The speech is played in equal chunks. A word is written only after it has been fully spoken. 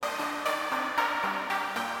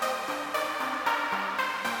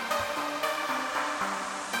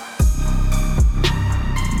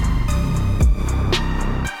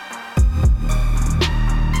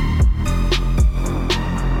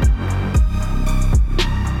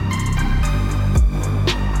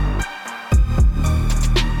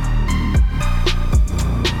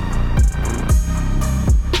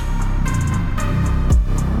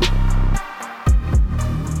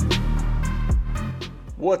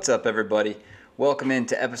What's up, everybody? Welcome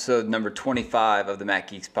into episode number 25 of the Mac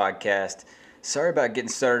Geeks podcast. Sorry about getting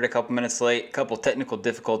started a couple minutes late, a couple technical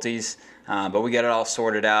difficulties, but we got it all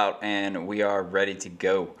sorted out and we are ready to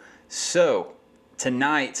go. So,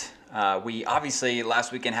 tonight, we obviously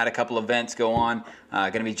last weekend had a couple events go on.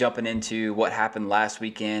 Going to be jumping into what happened last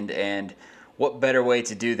weekend, and what better way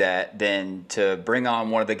to do that than to bring on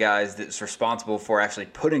one of the guys that's responsible for actually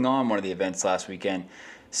putting on one of the events last weekend.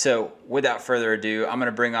 So, without further ado, I'm going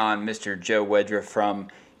to bring on Mr. Joe Wedra from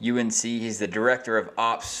UNC. He's the director of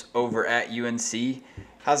ops over at UNC.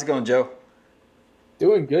 How's it going, Joe?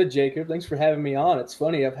 Doing good, Jacob. Thanks for having me on. It's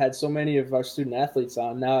funny, I've had so many of our student athletes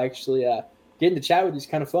on. Now, actually, getting to chat with you is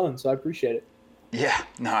kind of fun, so I appreciate it. Yeah,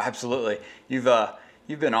 no, absolutely. You've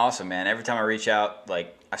been awesome, man. Every time I reach out,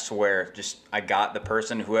 like I swear, just I got the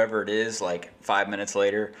person, whoever it is, like 5 minutes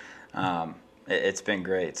later. It's been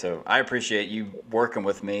great. So I appreciate you working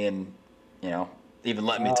with me and even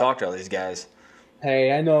letting me Uh, talk to all these guys.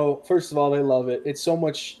 hey, I know, first of all, they love it. It's so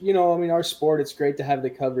much, our sport, it's great to have the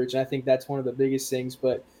coverage. And I think that's one of the biggest things.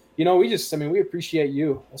 But, we appreciate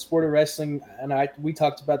you. A sport of wrestling, and we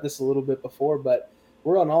talked about this a little bit before, but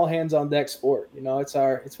we're on all hands on deck sport.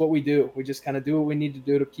 It's what we do. We just kind of do what we need to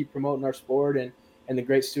do to keep promoting our sport and the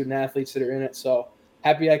great student athletes that are in it. So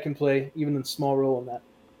happy I can play even a small role in that.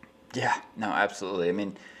 Yeah, no, absolutely. I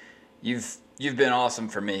mean, you've been awesome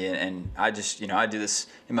for me, and I just I do this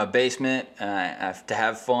in my basement to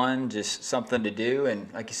have fun, just something to do, and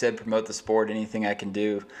like you said, promote the sport. Anything I can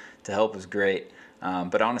do to help is great.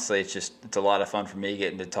 But honestly, it's a lot of fun for me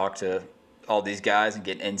getting to talk to all these guys and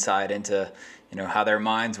get insight into how their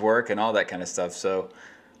minds work and all that kind of stuff. So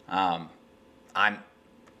um, I'm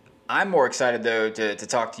I'm more excited though to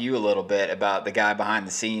talk to you a little bit about the guy behind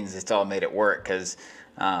the scenes that's all made it work, because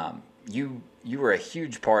you were a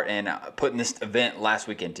huge part in putting this event last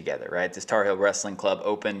weekend together, right? This Tar Heel Wrestling Club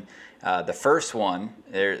Open, the first one.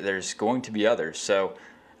 There's going to be others, so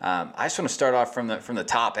I just want to start off from the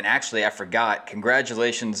top. And actually, I forgot.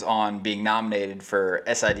 Congratulations on being nominated for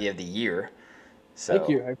SID of the Year. Thank So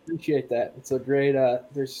you. I appreciate that. It's a great.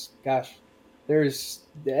 There's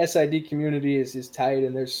the SID community is tight,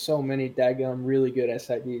 and there's so many daggum really good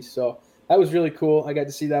SIDs. So that was really cool. I got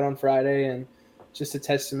to see that on Friday, and just a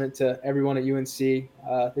testament to everyone at UNC.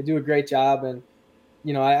 They do a great job, and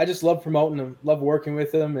I just love promoting them, love working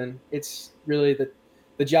with them, and it's really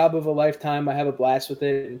the job of a lifetime. I have a blast with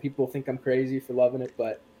it, and people think I'm crazy for loving it,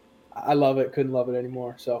 but I love it. Couldn't love it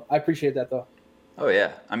anymore. So I appreciate that though. oh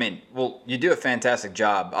yeah, I mean, well, you do a fantastic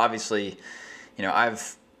job. Obviously,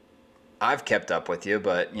 I've kept up with you,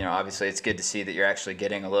 but obviously, it's good to see that you're actually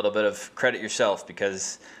getting a little bit of credit yourself,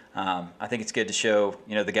 because I think it's good to show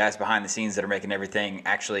the guys behind the scenes that are making everything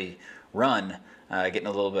actually run, getting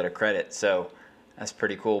a little bit of credit. So that's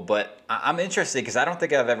pretty cool. But I'm interested because I don't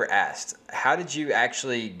think I've ever asked, how did you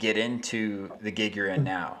actually get into the gig you're in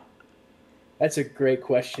now? That's a great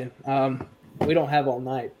question. We don't have all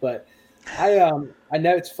night, but I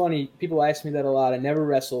know it's funny. People ask me that a lot. I never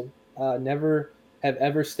wrestled, never have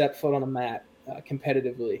ever stepped foot on a mat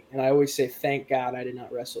competitively, and I always say thank God I did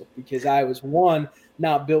not wrestle, because I was, one,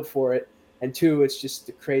 not built for it, and two, it's just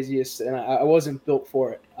the craziest, and I wasn't built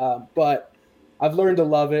for it. But I've learned to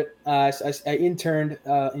love it. I interned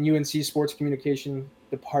in UNC Sports Communication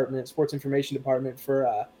Department, Sports Information Department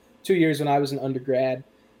for 2 years when I was an undergrad.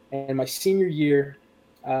 And my senior year,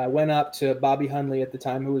 I went up to Bobby Hunley at the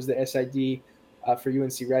time, who was the SID for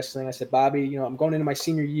UNC Wrestling. I said, Bobby, I'm going into my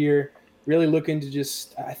senior year, really looking to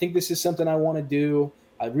I think this is something I want to do.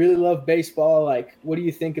 I really love baseball. Like, what do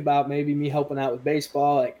you think about maybe me helping out with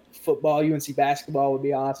baseball? Like, football, UNC basketball would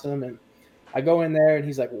be awesome. And I go in there, and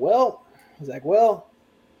he's like, well,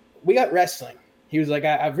 we got wrestling. He was like,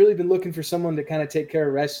 I've really been looking for someone to kind of take care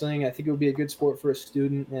of wrestling. I think it would be a good sport for a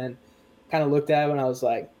student. And kind of looked at him, and I was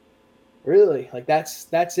like, really? Like, that's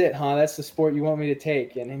it, huh? That's the sport you want me to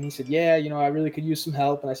take? And he said, yeah, I really could use some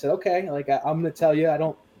help. And I said, okay, like, I'm going to tell you, I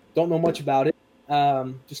don't know much about it.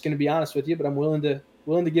 Just going to be honest with you, but I'm willing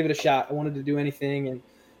to give it a shot. I wanted to do anything, and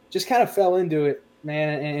just kind of fell into it,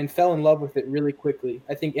 man, and fell in love with it really quickly.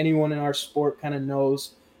 I think anyone in our sport kind of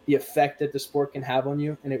knows the effect that the sport can have on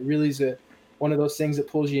you, and it really is one of those things that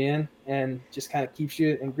pulls you in and just kind of keeps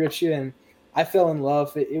you and grips you. And I fell in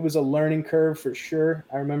love. It was a learning curve for sure.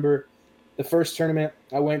 I remember the first tournament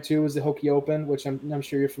I went to was the Hokie Open, which I'm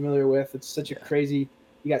sure you're familiar with. It's such a Yeah. crazy.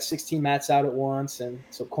 You got 16 mats out at once, and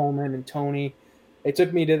so Coleman and Tony. They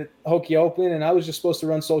took me to the Hokie Open, and I was just supposed to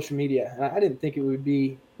run social media, and I didn't think it would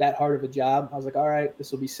be that hard of a job. I was like, all right,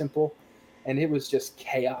 this will be simple, and it was just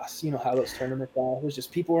chaos. You know how those tournaments are. It was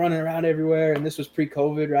just people running around everywhere, and this was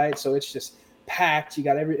pre-COVID, right? So it's just packed. You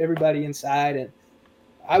got everybody inside, and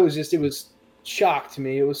it was shock to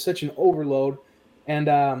me. It was such an overload. And,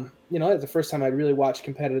 that was the first time I really watched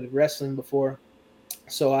competitive wrestling before.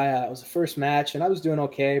 So it was the first match and I was doing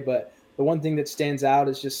okay. But the one thing that stands out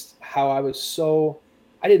is just how I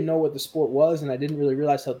didn't know what the sport was and I didn't really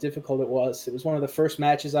realize how difficult it was. It was one of the first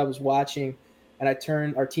matches I was watching and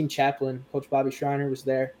our team chaplain, Coach Bobby Schreiner, was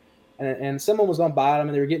there. And someone was on bottom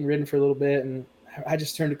and they were getting ridden for a little bit. And I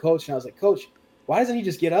just turned to Coach and I was like, Coach, why doesn't he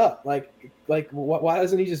just get up? Why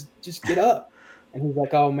doesn't he just get up? And he's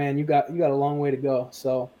like, oh man, you got a long way to go.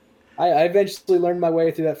 So I eventually learned my way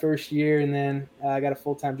through that first year, and then I got a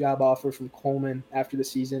full-time job offer from Coleman after the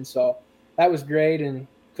season. So that was great, and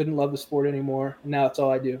couldn't love the sport anymore. And now it's all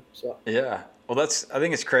I do. So Yeah. Well, I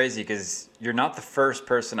think it's crazy because you're not the first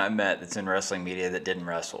person I met that's in wrestling media that didn't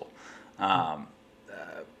wrestle. Um,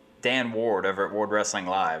 Dan Ward over at Ward Wrestling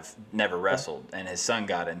Live never wrestled, and his son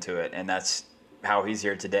got into it, and that's how he's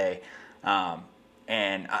here today.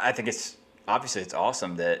 And I think it's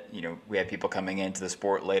awesome that we have people coming into the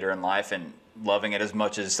sport later in life and loving it as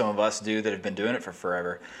much as some of us do that have been doing it for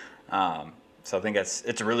forever. So I think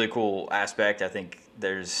it's a really cool aspect. I think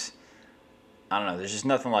I don't know, there's just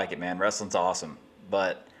nothing like it, man. Wrestling's awesome,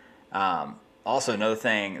 but also another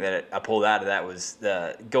thing that I pulled out of that was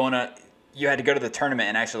you had to go to the tournament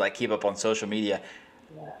and actually like keep up on social media.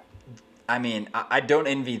 I mean, I don't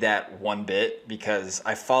envy that one bit because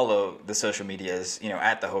I follow the social medias,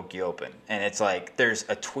 at the Hokie Open. And it's like there's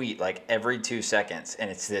a tweet like every 2 seconds. And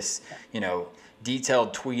it's this,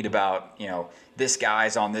 detailed tweet about, this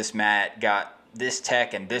guy's on this mat, got this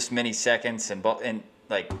tech in this many seconds. And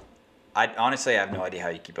like, I honestly have no idea how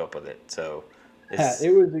you keep up with it. So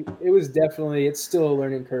it was definitely, it's still a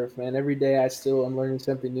learning curve, man. Every day I'm learning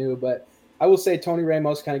something new. But I will say Tony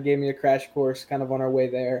Ramos kind of gave me a crash course kind of on our way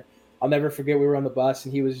there. I'll never forget we were on the bus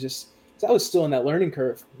and he was I was still in that learning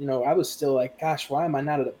curve. I was still like, gosh, why am I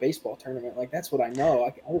not at a baseball tournament? Like, that's what I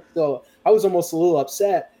know. I was almost a little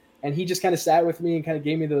upset. And he just kind of sat with me and kind of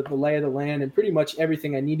gave me the lay of the land and pretty much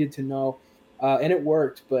everything I needed to know. And it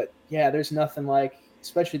worked. But yeah, there's nothing like,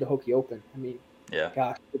 especially the Hokie Open. I mean, yeah.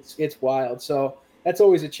 gosh, it's wild. So that's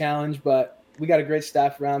always a challenge, but we got a great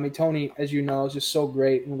staff around me. Tony, as you know, is just so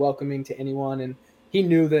great and welcoming to anyone. And he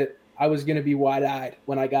knew that I was going to be wide-eyed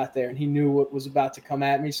when I got there, and he knew what was about to come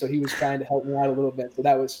at me, so he was trying to help me out a little bit. So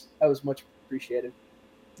that was much appreciated.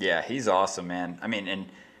 Yeah, he's awesome, man. I mean, and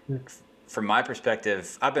from my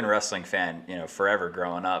perspective, I've been a wrestling fan, forever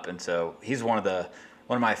growing up, and so he's one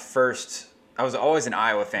of my first. I was always an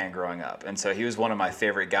Iowa fan growing up, and so he was one of my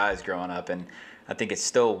favorite guys growing up, and I think it's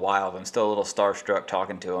still wild. I'm still a little starstruck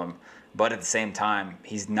talking to him, but at the same time,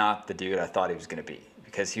 he's not the dude I thought he was going to be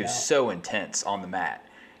because he was so intense on the mat.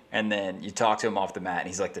 And then you talk to him off the mat, and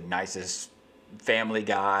he's like the nicest family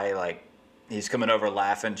guy. Like, he's coming over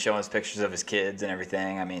laughing, showing us pictures of his kids and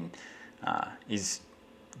everything. I mean, he's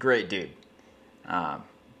a great dude.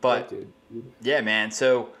 But, yeah, man.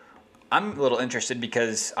 So I'm a little interested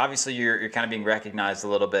because obviously you're kind of being recognized a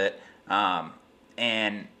little bit.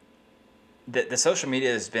 And the social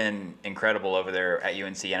media has been incredible over there at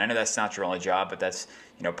UNC. And I know that's not your only job, but that's,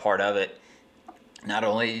 part of it. Not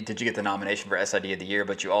only did you get the nomination for SID of the Year,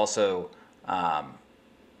 but you also,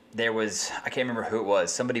 there was, I can't remember who it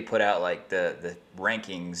was, somebody put out like the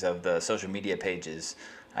rankings of the social media pages.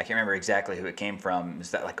 I can't remember exactly who it came from. It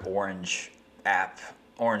was that like Orange app,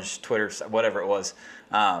 Orange Twitter, whatever it was.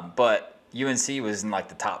 But UNC was in like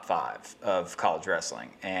the top 5 of college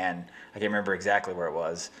wrestling. And I can't remember exactly where it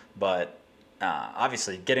was, but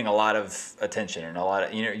obviously getting a lot of attention and a lot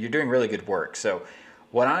of, you're doing really good work. So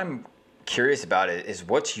what I'm curious about it is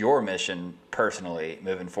what's your mission personally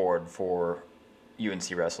moving forward for UNC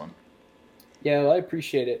Wrestling? Yeah, well, I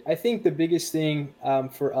appreciate it. I think the biggest thing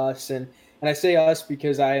for us, and I say us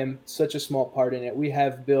because I am such a small part in it, we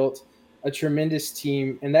have built a tremendous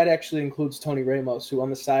team, and that actually includes Tony Ramos, who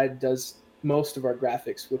on the side does most of our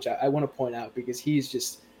graphics, which I want to point out because he's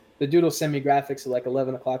just, the dude will send me graphics at like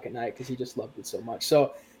 11 o'clock at night because he just loved it so much.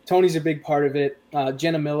 So Tony's a big part of it.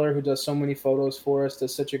 Jenna Miller, who does so many photos for us,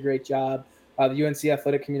 does such a great job. The UNC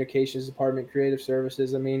Athletic Communications Department, Creative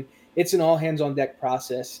Services. I mean, it's an all hands on deck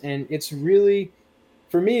process. And it's really,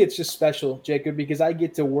 for me, it's just special, Jacob, because I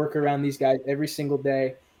get to work around these guys every single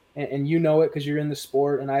day. And you know it because you're in the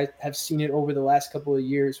sport. And I have seen it over the last couple of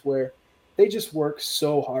years where they just work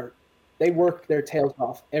so hard. They work their tails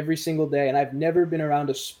off every single day. And I've never been around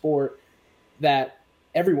a sport that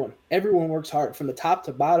everyone works hard from the top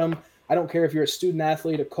to bottom. I don't care if you're a student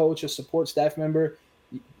athlete, a coach, a support staff member.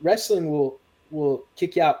 Wrestling will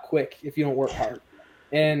kick you out quick if you don't work hard.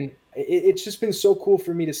 And it's just been so cool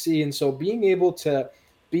for me to see. And so being able to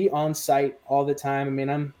be on site all the time, I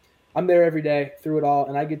mean, I'm there every day through it all,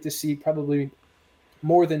 and I get to see probably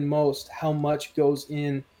more than most how much goes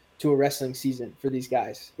in to a wrestling season for these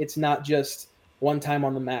guys. It's not just one time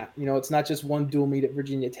on the mat. You know, it's not just one dual meet at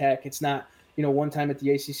Virginia Tech. It's not, you know, one time at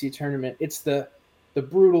the ACC tournament. It's the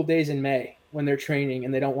brutal days in May when they're training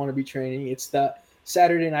and they don't want to be training. It's the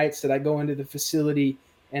Saturday nights that I go into the facility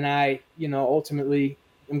and I, you know, ultimately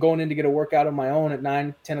I'm going in to get a workout of my own at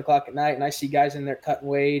 9, 10 o'clock at night, and I see guys in there cutting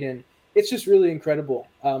weight, and it's just really incredible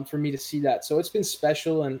for me to see that. So it's been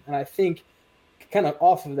special, and I think kind of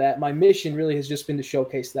off of that, my mission really has just been to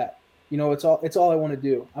showcase that. You know, it's all I want to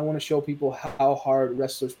do. I want to show people how hard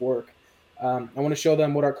wrestlers work. I want to show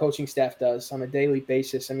them what our coaching staff does on a daily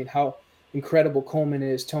basis. I mean, how incredible Coleman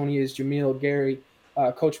is, Tony is, Jamil, Gary,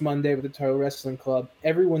 Coach Monday with the Tar Heel Wrestling Club.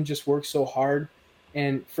 Everyone just works so hard.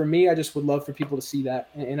 And for me, I just would love for people to see that.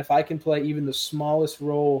 And if I can play even the smallest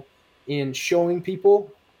role in showing people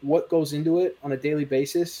what goes into it on a daily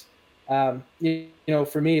basis, you know,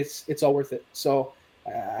 for me, it's all worth it. So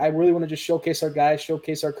I really want to just showcase our guys,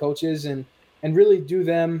 showcase our coaches, and really do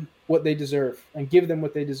them what they deserve and give them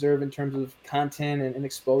what they deserve in terms of content and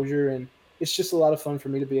exposure. And it's just a lot of fun for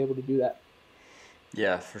me to be able to do that.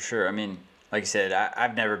 Yeah, for sure. I mean, like you said,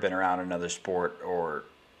 I've never been around another sport or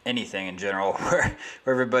anything in general where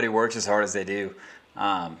everybody works as hard as they do.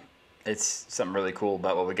 Um, it's something really cool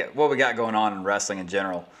about what we got going on in wrestling in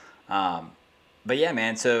general. Um, but yeah,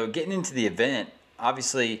 man. So getting into the event,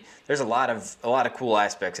 obviously, there's a lot of cool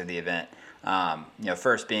aspects of the event. You know,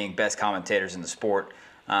 first being best commentators in the sport.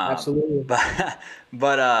 Absolutely.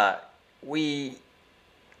 But we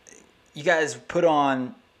you guys put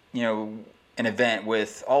on, you know, an event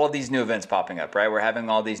with all of these new events popping up, right? We're having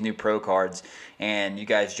all these new pro cards, and you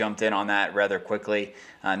guys jumped in on that rather quickly.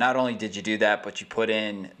 Not only did you do that, but you put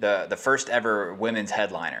in the first ever women's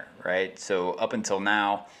headliner, right? So up until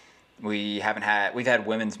now, we've had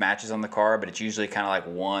women's matches on the card, but it's usually kind of like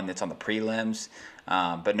one that's on the prelims.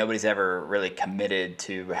 But nobody's ever really committed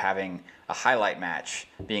to having a highlight match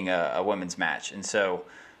being a women's match, and so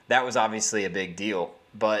that was obviously a big deal.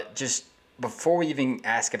 But just before we even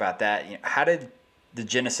ask about that, you know, how did the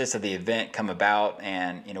genesis of the event come about,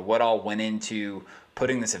 and you know what all went into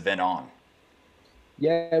putting this event on?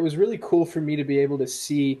 Yeah, it was really cool for me to be able to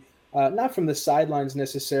see, not from the sidelines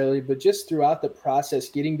necessarily, but just throughout the process,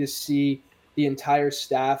 getting to see the entire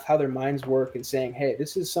staff, how their minds work, and saying, hey,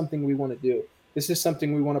 this is something we want to do. This is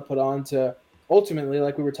something we want to put on to ultimately,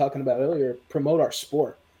 like we were talking about earlier, promote our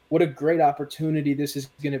sport. What a great opportunity this is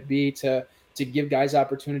going to be to give guys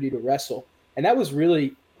opportunity to wrestle. And that was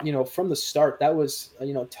really, you know, from the start, that was,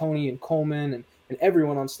 you know, Tony and Coleman and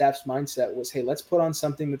everyone on staff's mindset was, hey, let's put on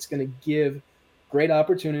something that's going to give great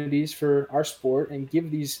opportunities for our sport and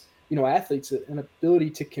give these, you know, athletes an ability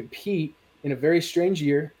to compete in a very strange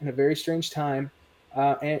year, in a very strange time.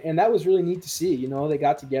 And that was really neat to see. You know, they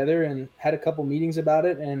got together and had a couple meetings about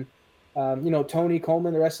it. And, you know, Tony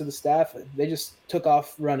Coleman, the rest of the staff, they just took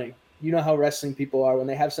off running. You know how wrestling people are. When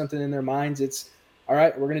they have something in their minds, it's, all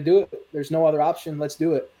right, we're going to do it. There's no other option. Let's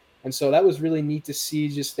do it. And so that was really neat to see.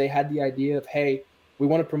 Just they had the idea of, hey, we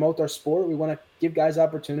want to promote our sport. We want to give guys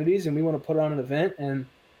opportunities, and we want to put on an event. And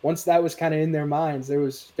once that was kind of in their minds, there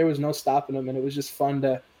was no stopping them, and it was just fun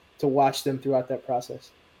to watch them throughout that process.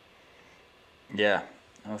 Yeah,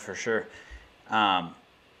 oh for sure. Um,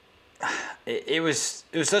 it was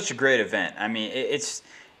such a great event. I mean, it's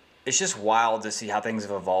just wild to see how things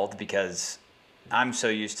have evolved because I'm so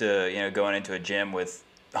used to, you know, going into a gym with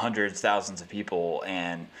hundreds, thousands of people,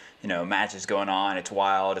 and you know matches going on. It's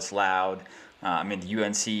wild. It's loud. I mean, the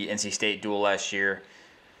UNC NC State duel last year,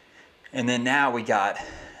 and then now we got,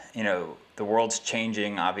 you know, the world's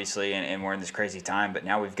changing obviously, and we're in this crazy time. But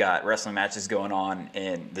now we've got wrestling matches going on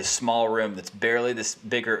in this small room that's barely this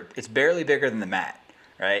bigger. It's barely bigger than the mat,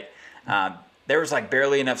 right? There was like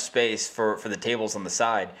barely enough space for the tables on the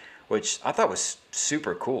side, which I thought was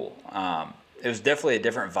super cool. It was definitely a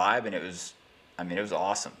different vibe, and I mean, it was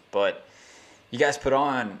awesome. But you guys put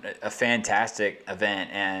on a fantastic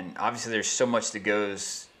event, and obviously there's so much that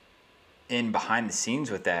goes in behind the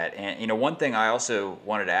scenes with that. And you know, one thing I also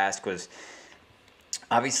wanted to ask was,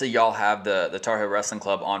 obviously y'all have the Tar Heel Wrestling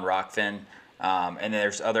Club on Rockfin, and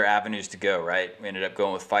there's other avenues to go, right? We ended up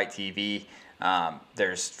going with Fight TV.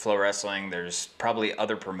 There's Flow Wrestling. There's probably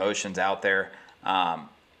other promotions out there.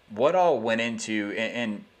 What all went into,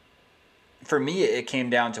 and for me, it came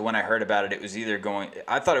down to when I heard about it, it was either going,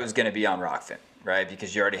 I thought it was going to be on Rockfin, right?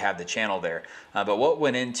 Because you already have the channel there. But what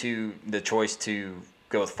went into the choice to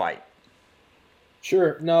go with Fight?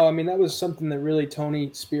 Sure. No, I mean, that was something that really Tony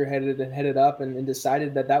spearheaded and headed up and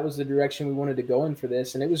decided that that was the direction we wanted to go in for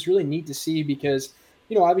this. And it was really neat to see because,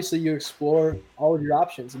 obviously you explore all of your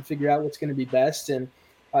options and figure out what's going to be best. And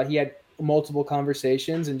he had multiple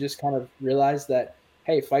conversations and just kind of realized that,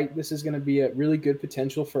 hey, this is going to be a really good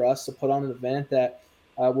potential for us to put on an event that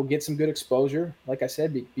will get some good exposure. Like I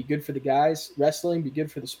said, be good for the guys wrestling, be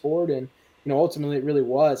good for the sport. And, ultimately it really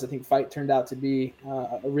was. I think Fight turned out to be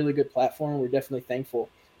a really good platform. We're definitely thankful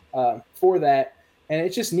for that. And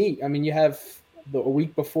it's just neat. I mean, you have a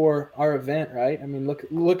week before our event, right? I mean, look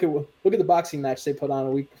at the boxing match they put on a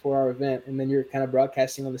week before our event, and then you're kind of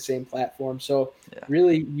broadcasting on the same platform. So Yeah.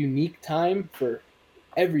 really unique time for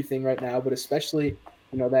everything right now, but especially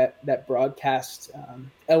that broadcast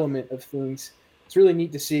element of things. It's really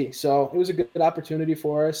neat to see. So it was a good opportunity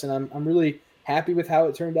for us, and I'm really happy with how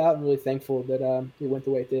it turned out, and really thankful that it went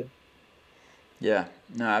the way it did. Yeah,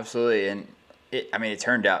 no, absolutely, and it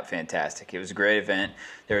turned out fantastic. It was a great event.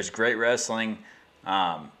 There was great wrestling.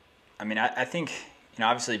 I think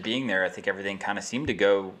obviously being there, I think everything kind of seemed to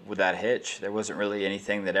go without a hitch. There wasn't really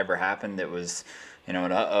anything that ever happened that was, an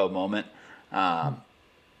uh-oh moment.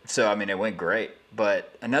 So it went great.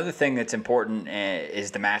 But another thing that's important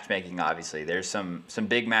is the matchmaking. Obviously, there's some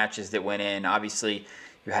big matches that went in. Obviously,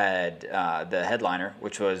 you had the headliner,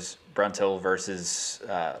 which was Bruntill versus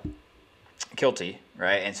Kilty,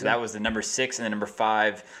 right? And so that was the number 6 and the number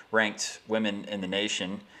 5 ranked women in the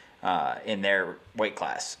nation in their weight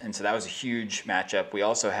class. And so that was a huge matchup. We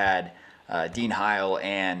also had Dean Heil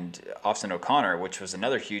and Austin O'Connor, which was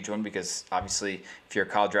another huge one because obviously if you're a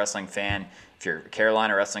college wrestling fan, if you're a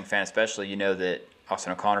Carolina wrestling fan especially, you know that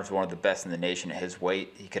Austin O'Connor is one of the best in the nation at his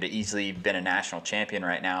weight. He could have easily been a national champion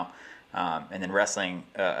right now, and then wrestling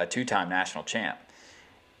a 2-time national champ.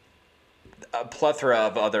 A plethora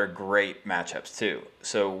of other great matchups too.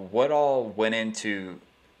 So what all went into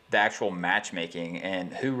the actual matchmaking,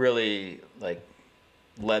 and who really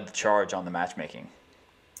led the charge on the matchmaking?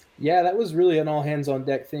 Yeah, that was really an all hands on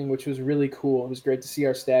deck thing, which was really cool. It was great to see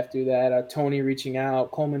our staff do that. Tony reaching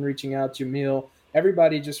out, Coleman reaching out, Jamil,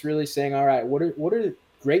 everybody just really saying, "All right, what are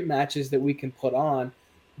great matches that we can put on?"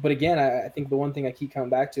 But again, I think the one thing I keep coming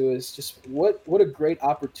back to is just what a great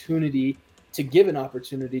opportunity to give an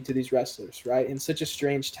opportunity to these wrestlers, right? In such a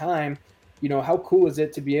strange time, how cool is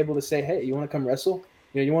it to be able to say, "Hey, you want to come wrestle?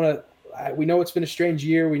 You want to." We know it's been a strange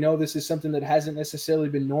year. We know this is something that hasn't necessarily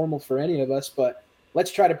been normal for any of us, but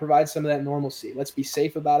let's try to provide some of that normalcy. Let's be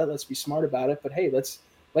safe about it. Let's be smart about it. But hey, let's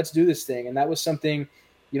do this thing. And that was something,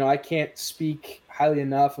 I can't speak highly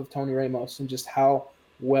enough of Tony Ramos and just how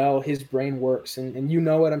well his brain works. And you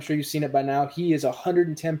know it. I'm sure you've seen it by now. He is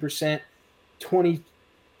 110%,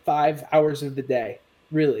 25 hours of the day.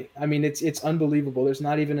 Really, I mean, it's unbelievable. There's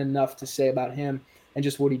not even enough to say about him and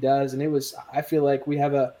just what he does. And it was, I feel like we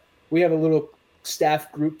have a little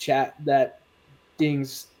staff group chat that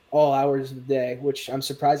dings all hours of the day, which I'm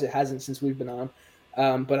surprised it hasn't since we've been on.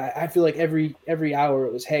 But I feel like every hour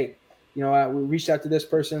it was, hey, we reached out to this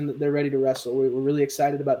person, they're ready to wrestle. We're really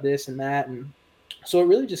excited about this and that, and so it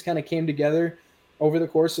really just kind of came together over the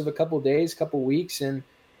course of a couple of days, couple of weeks, and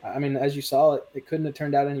I mean, as you saw, it couldn't have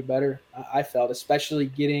turned out any better. I felt, especially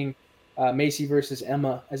getting Macy versus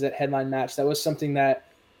Emma as that headline match. That was something that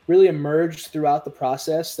really emerged throughout the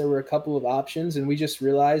process. There were a couple of options, and we just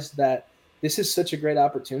realized that this is such a great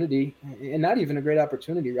opportunity, and not even a great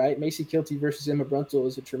opportunity, right? Macy Kilty versus Emma Bruntill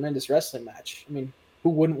is a tremendous wrestling match. I mean, who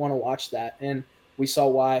wouldn't want to watch that? And we saw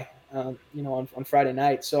why, on Friday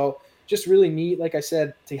night. So just really neat, like I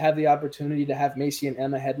said, to have the opportunity to have Macy and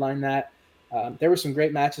Emma headline that. There were some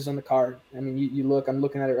great matches on the card. I mean, I'm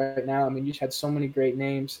looking at it right now. I mean, you just had so many great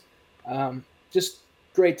names. Just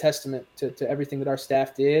great testament to everything that our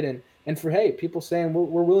staff did. And for, hey, people saying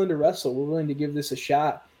we're willing to wrestle. We're willing to give this a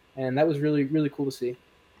shot. And that was really, really cool to see.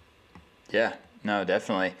 Yeah, no,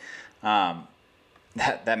 definitely.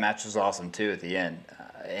 That match was awesome too at the end,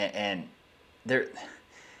 and there.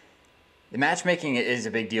 The matchmaking is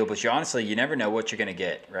a big deal, but you never know what you're going to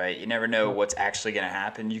get, right? You never know what's actually going to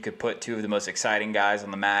happen. You could put 2 of the most exciting guys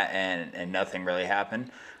on the mat and nothing really happen,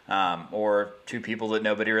 or 2 people that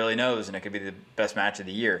nobody really knows, and it could be the best match of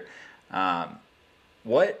the year.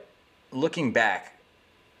 Looking back,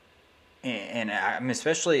 and I'm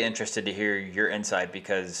especially interested to hear your insight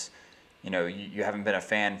because, you haven't been a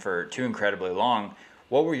fan for too incredibly long.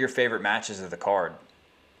 What were your favorite matches of the card?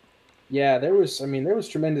 Yeah, there was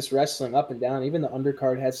tremendous wrestling up and down. Even the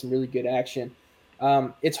undercard had some really good action.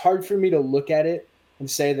 It's hard for me to look at it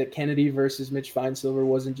and say that Kennedy versus Mitch Feinsilver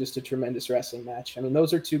wasn't just a tremendous wrestling match. I mean,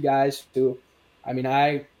 those are 2 guys who,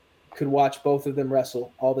 I could watch both of them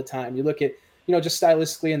wrestle all the time. You look at, just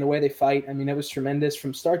stylistically and the way they fight. I mean, it was tremendous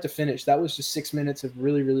from start to finish. That was just 6 minutes of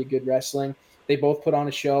really, really good wrestling. They both put on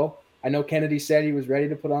a show. I know Kennedy said he was ready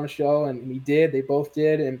to put on a show, and he did. They both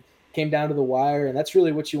did, and came down to the wire, and that's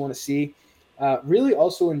really what you want to see. Really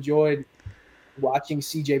also enjoyed watching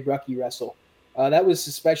CJ Brucky wrestle. That was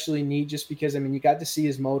especially neat just because, I mean, you got to see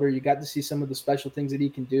his motor, you got to see some of the special things that he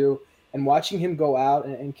can do, and watching him go out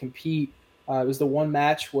and compete. It was the one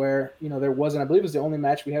match where, there wasn't, I believe it was the only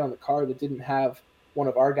match we had on the card that didn't have one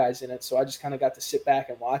of our guys in it. So I just kind of got to sit back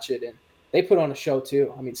and watch it. And they put on a show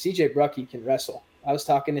too. I mean, CJ Brucky can wrestle. I was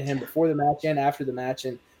talking to him before the match and after the match,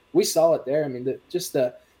 and we saw it there. I mean,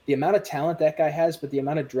 the amount of talent that guy has, but the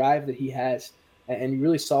amount of drive that he has, and you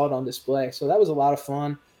really saw it on display. So that was a lot of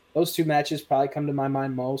fun. Those two matches probably come to my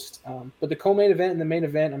mind most. But the co-main event and the main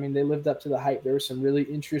event, I mean, they lived up to the hype. There were some really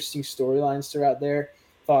interesting storylines throughout there.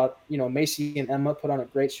 Thought, Macy and Emma put on a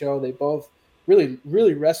great show. They both really,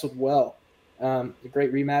 really wrestled well. A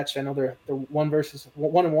great rematch. I know they're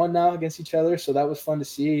 1-1 now against each other, so that was fun to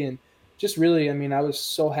see. And just really, I mean, I was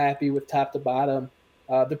so happy with top to bottom,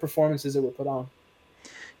 the performances that were put on.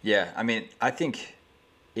 Yeah, I mean, I think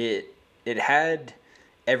it had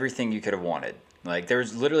everything you could have wanted. Like, there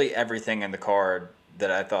was literally everything in the card that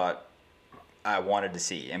I thought I wanted to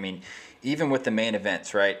see. I mean, even with the main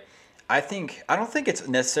events, right? I don't think it's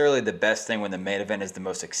necessarily the best thing when the main event is the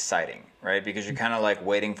most exciting, right? Because you're kind of like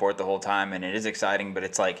waiting for it the whole time, and it is exciting, but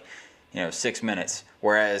it's like, 6 minutes.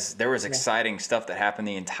 Whereas there was exciting stuff that happened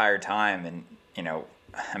the entire time, and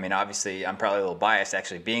I mean, obviously, I'm probably a little biased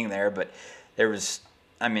actually being there, but there was,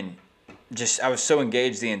 I mean, I was so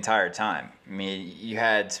engaged the entire time. I mean, you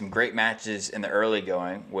had some great matches in the early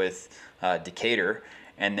going with Decatur,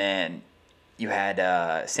 and then you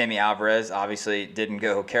had Sammy Alvarez. Obviously, didn't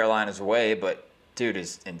go Carolina's way, but dude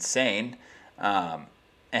is insane. And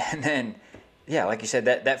then, yeah, like you said,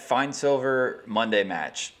 that Fine Silver Monday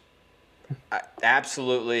match,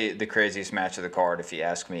 absolutely the craziest match of the card, if you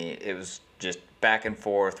ask me. It was just back and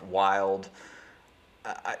forth, wild.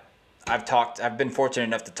 I've been fortunate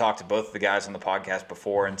enough to talk to both of the guys on the podcast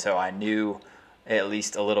before, and so I knew at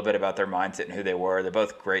least a little bit about their mindset and who they were. They're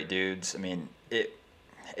both great dudes. I mean,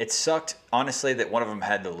 it sucked, honestly, that one of them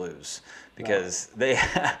had to lose because they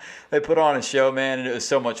put on a show, man, and it was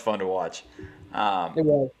so much fun to watch. It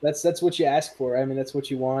was. That's what you ask for. I mean, that's what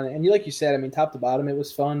you want. And like you said, I mean, top to bottom, it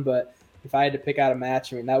was fun. But if I had to pick out a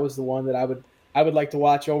match, I mean, that was the one that I would like to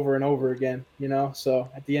watch over and over again. So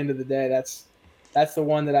at the end of the day, that's the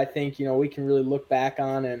one that I think we can really look back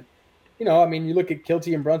on. And I mean, you look at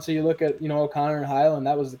Kilty and Brunson, you look at O'Connor and Highland,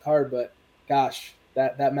 that was the card. But gosh,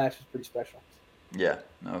 that match was pretty special. Yeah,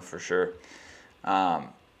 no, for sure.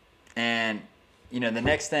 And the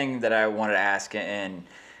next thing that I wanted to ask and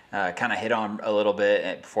kind of hit on a little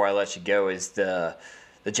bit before I let you go is the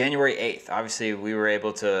January 8th. Obviously, we were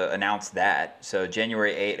able to announce that. So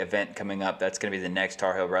January 8th event coming up. That's going to be the next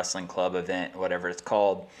Tar Heel Wrestling Club event, whatever it's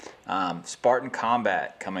called. Spartan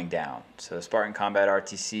Combat coming down. So Spartan Combat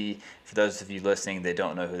RTC. For those of you listening that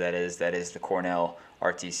don't know who that is the Cornell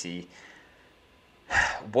RTC.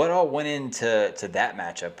 What all went into that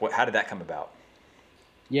matchup? How did that come about?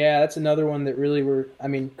 Yeah, that's another one that really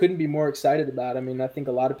couldn't be more excited about. I mean, I think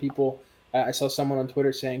a lot of people, I saw someone on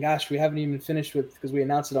Twitter saying, gosh, we haven't even finished because we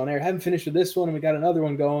announced it on air, haven't finished with this one, and we got another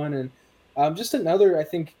one going. And just another, I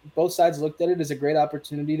think both sides looked at it as a great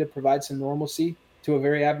opportunity to provide some normalcy to a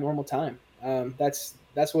very abnormal time. That's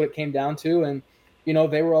what it came down to. And,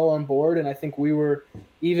 they were all on board. And I think we were,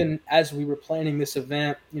 even as we were planning this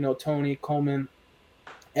event, Tony, Coleman,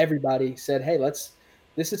 everybody said, hey,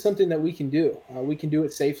 this is something that we can do. We can do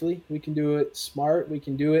it safely. We can do it smart. We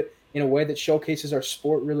can do it in a way that showcases our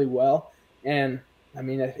sport really well. And I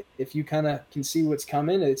mean, if you kind of can see what's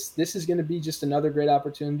coming, this is going to be just another great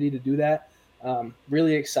opportunity to do that.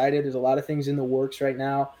 Really excited. There's a lot of things in the works right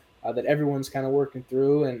now that everyone's kind of working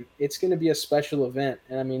through, and it's going to be a special event.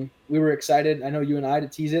 And I mean, we were excited. I know you and I to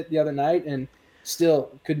tease it the other night, and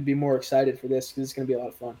still couldn't be more excited for this because it's going to be a lot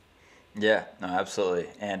of fun. Yeah, no, absolutely.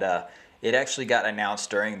 And it actually got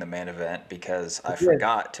announced during the main event because I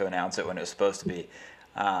forgot to announce it when it was supposed to be.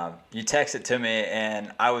 You texted to me,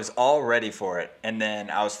 and I was all ready for it. And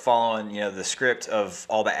then I was following, the script of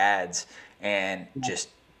all the ads, and just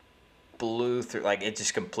blew through. Like, it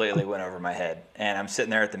just completely went over my head. And I'm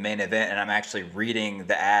sitting there at the main event, and I'm actually reading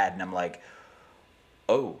the ad, and I'm like,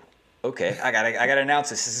 oh, okay, I gotta announce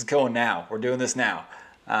this. This is going now. We're doing this now.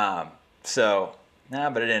 But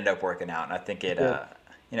it ended up working out, and I think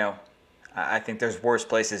I think there's worse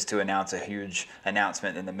places to announce a huge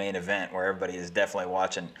announcement than the main event, where everybody is definitely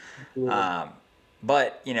watching.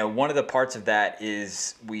 But one of the parts of that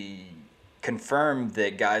is we confirmed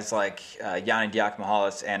that guys like Yanni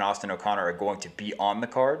Diakomahalis and Austin O'Connor are going to be on the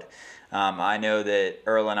card. I know that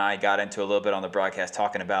Earl and I got into a little bit on the broadcast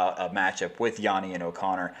talking about a matchup with Yanni and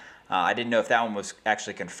O'Connor. I didn't know if that one was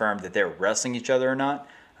actually confirmed that they're wrestling each other or not.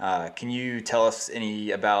 Can you tell us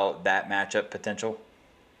any about that matchup potential?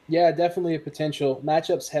 Yeah, definitely a potential.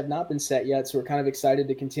 Matchups have not been set yet, so we're kind of excited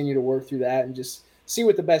to continue to work through that and just see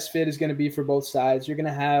what the best fit is going to be for both sides. You're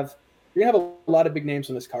gonna have a lot of big names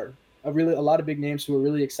on this card. A lot of big names who are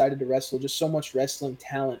really excited to wrestle. Just so much wrestling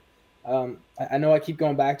talent. I know I keep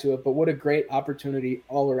going back to it, but what a great opportunity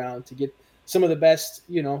all around to get some of the best,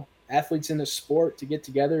 athletes in the sport to get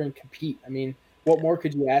together and compete. I mean, what more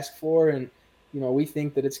could you ask for? And we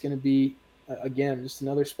think that it's going to be again just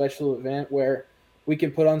another special event where we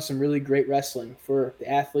can put on some really great wrestling for the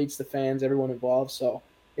athletes, the fans, everyone involved. So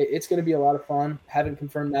it's going to be a lot of fun. Haven't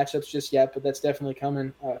confirmed matchups just yet, but that's definitely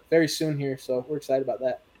coming very soon here. So we're excited about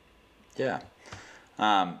that. Yeah.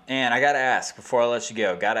 And I got to ask, before I let you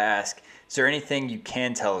go, is there anything you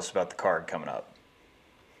can tell us about the card coming up?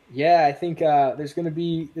 Yeah, I think there's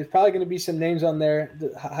probably going to be some names on there,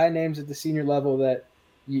 the high names at the senior level that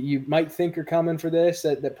you might think are coming for this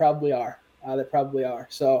that probably are.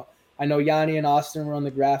 So I know Yanni and Austin were on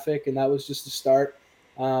the graphic, and that was just the start.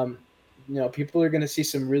 Um, people are going to see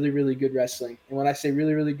some really, really good wrestling. And when I say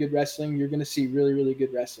really, really good wrestling, you're going to see really, really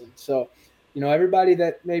good wrestling. So, everybody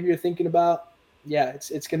that maybe you're thinking about, yeah,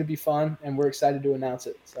 it's going to be fun, and we're excited to announce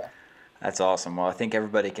it. So That's awesome. Well, I think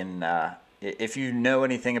everybody can, if you know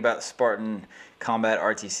anything about Spartan Combat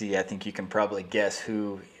RTC, I think you can probably guess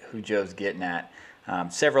who Joe's getting at.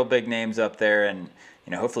 Several big names up there, and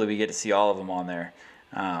hopefully we get to see all of them on there.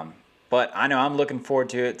 But I know I'm looking forward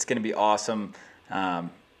to it. It's going to be awesome.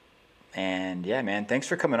 And yeah, man, thanks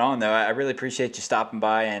for coming on, though. I really appreciate you stopping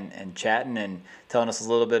by and chatting and telling us a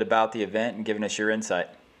little bit about the event and giving us your insight.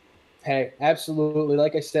 hey, absolutely.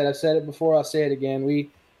 Like I said, I've said it before. I'll say it again.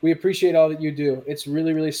 We appreciate all that you do. It's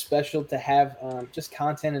really, really special to have just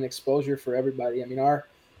content and exposure for everybody. I mean,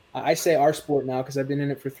 I say our sport now because I've been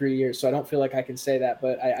in it for 3 years, so I don't feel like I can say that,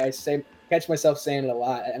 but I catch myself saying it a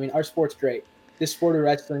lot. I mean, our sport's great. This sport of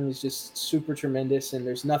wrestling is just super tremendous, and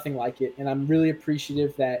there's nothing like it. And I'm really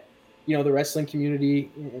appreciative that the wrestling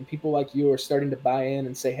community and people like you are starting to buy in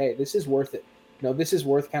and say, hey, this is worth it. This is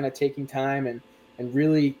worth kind of taking time and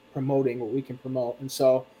really promoting what we can promote. And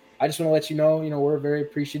so I just want to let you know, we're very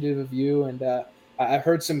appreciative of you. And I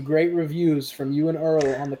heard some great reviews from you and Earl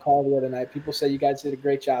on the call the other night. People say you guys did a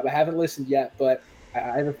great job. I haven't listened yet, but I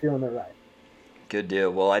have a feeling they're right. Good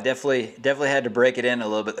deal. Well, I definitely had to break it in a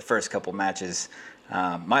little bit the first couple matches.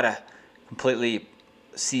 Might have completely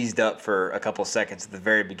seized up for a couple seconds at the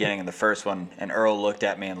very beginning of the first one, and Earl looked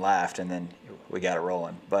at me and laughed, and then we got it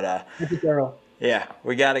rolling. But Earl. yeah,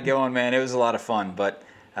 we got it going, man. It was a lot of fun. But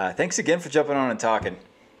thanks again for jumping on and talking.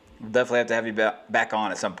 We'll definitely have to have you back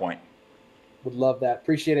on at some point. Would love that.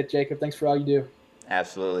 Appreciate it, Jacob. Thanks for all you do.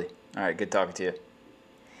 Absolutely. All right, good talking to you.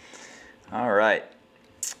 All right.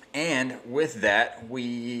 And with that,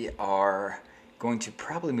 we are going to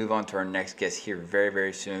probably move on to our next guest here very,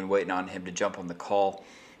 very soon, waiting on him to jump on the call.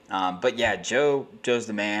 But yeah, Joe's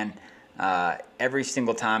the man. Every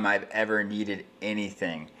single time I've ever needed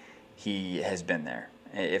anything, he has been there.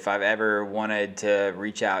 If I've ever wanted to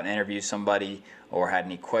reach out and interview somebody or had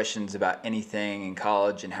any questions about anything in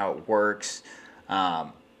college and how it works,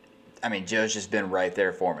 Joe's just been right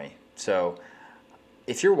there for me. So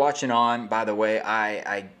if you're watching on, by the way,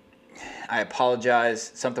 I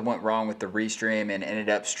apologize. Something went wrong with the restream and ended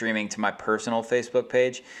up streaming to my personal Facebook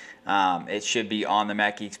page. It should be on the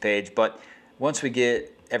Mac Geeks page, but once we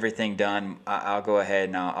get everything done, I'll go ahead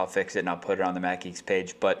and I'll fix it and I'll put it on the Mac Geeks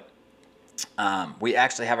page. But we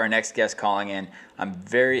actually have our next guest calling in. I'm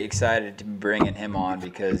very excited to be bringing him on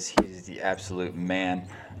because he's the absolute man.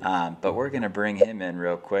 But we're going to bring him in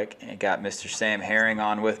real quick. I got Mr. Sam Herring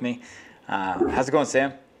on with me. How's it going,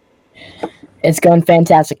 Sam? It's going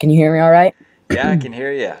fantastic. Can you hear me all right? Yeah, I can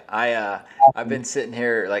hear you. I've been sitting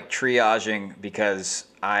here like triaging because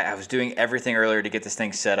I was doing everything earlier to get this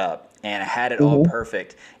thing set up, and I had it all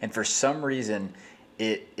perfect. And for some reason,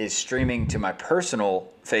 it is streaming to my personal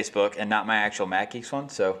Facebook and not my actual Mac Geeks one.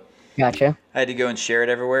 So Gotcha. I had to go and share it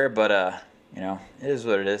everywhere, but it is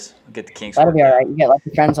what it is. We'll get the kinks. That'll be all right. You get lots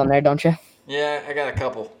of friends on there, don't you? Yeah, I got a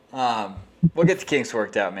couple. We'll get the kinks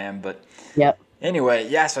worked out, man. But yep. Anyway,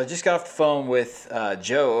 yeah, so I just got off the phone with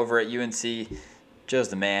Joe over at UNC. Joe's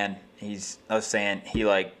the man. He's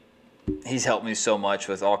helped me so much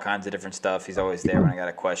with all kinds of different stuff. He's always there when I got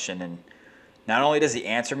a question, and not only does he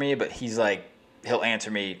answer me, but he'll answer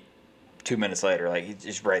me 2 minutes later. Like, he's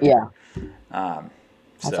just right there. Yeah.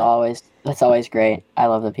 That's always great. I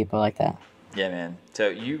love the people like that. Yeah, man. So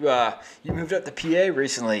you moved up to PA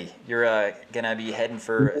recently. You're gonna be heading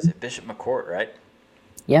for, is it Bishop McCourt, right?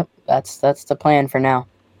 Yep, that's the plan for now.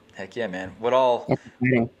 Heck yeah, man. It's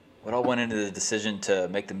exciting. What all went into the decision to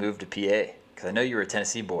make the move to PA? Because I know you were a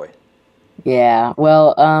Tennessee boy. Yeah.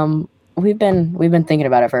 Well, we've been thinking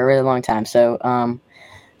about it for a really long time. So,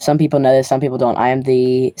 some people know this, some people don't. I am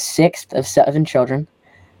the sixth of seven children.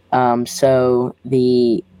 So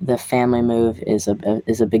the family move is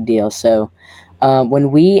a big deal. So,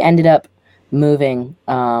 when we ended up moving,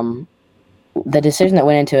 the decision that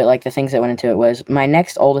went into it, like the things that went into it, was my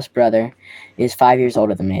next oldest brother is 5 years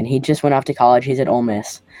older than me, and he just went off to college. He's at Ole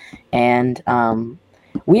Miss, and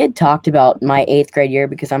we had talked about my eighth grade year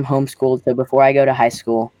because I'm homeschooled. So before I go to high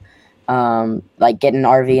school, like getting an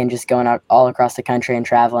RV and just going out all across the country and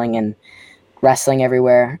traveling and wrestling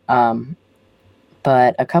everywhere.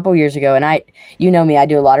 But a couple years ago, and you know me, I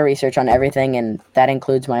do a lot of research on everything, and that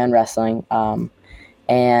includes my own wrestling.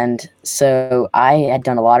 And so I had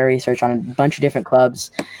done a lot of research on a bunch of different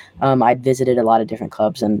clubs. I'd visited a lot of different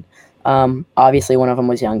clubs, and obviously one of them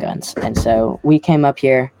was Young Guns. And so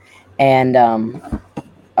and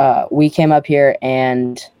we came up here,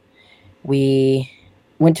 and we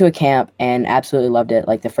went to a camp and absolutely loved it.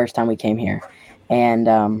 Like the first time we came here, and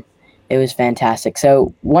it was fantastic.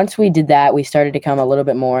 So once we did that, we started to come a little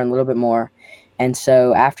bit more and a little bit more, and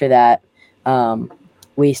so after that,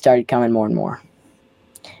 we started coming more and more.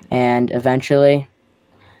 And eventually,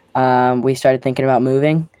 we started thinking about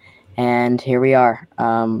moving, and here we are.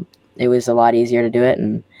 It was a lot easier to do it,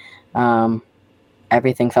 and um,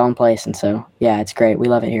 everything fell in place. And so, yeah, it's great. We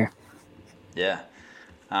love it here. Yeah.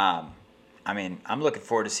 Um, I mean, I'm looking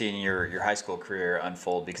forward to seeing your high school career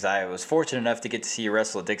unfold because I was fortunate enough to get to see you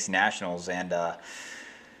wrestle at Dixie Nationals, and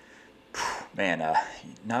man,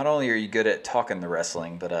 not only are you good at talking the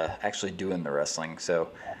wrestling, but actually doing the wrestling. So,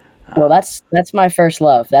 Well, um, that's my first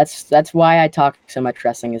love. That's why I talk so much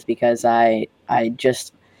wrestling, is because I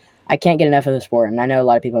can't get enough of the sport. And I know a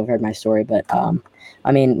lot of people have heard my story, but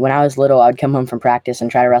I mean, when I was little, I'd come home from practice and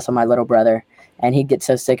try to wrestle my little brother, and he'd get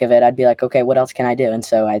so sick of it. I'd be like, okay, what else can I do? And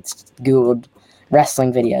so I googled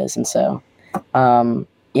wrestling videos, and so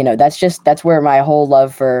that's where my whole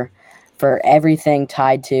love for everything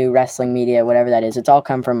tied to wrestling media, whatever that is, it's all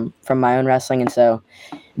come from my own wrestling. And so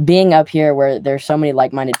being up here where there's so many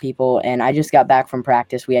like-minded people, and I just got back from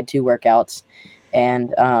practice. We had two workouts,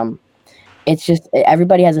 and it's just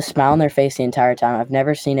everybody has a smile on their face the entire time. I've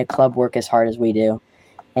never seen a club work as hard as we do,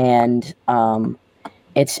 and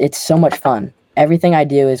it's so much fun. Everything I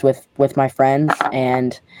do is with my friends,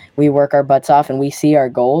 and we work our butts off, and we see our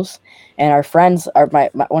goals. And our friends are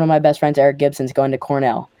one of my best friends, Eric Gibson's going to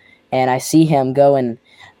Cornell, and I see him go and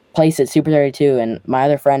place at Super 32, and my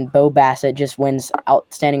other friend Bo Bassett just wins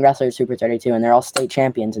Outstanding Wrestler at Super 32, and they're all state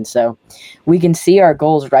champions. And so we can see our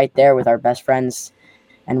goals right there with our best friends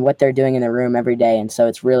and what they're doing in the room every day. And so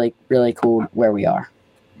it's really, really cool where we are.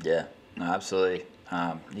 yeah, no, absolutely.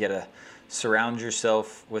 You gotta surround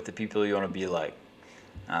yourself with the people you want to be like.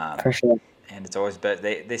 Um, For sure. and it's always better.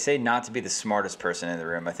 They say not to be the smartest person in the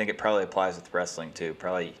room. I think it probably applies with wrestling too.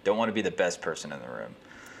 Probably don't want to be the best person in the room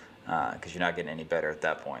because you're not getting any better at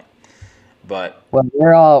that point. But Well,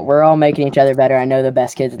 we're all making each other better. I know the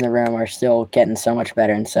best kids in the room are still getting so much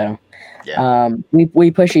better, and so yeah,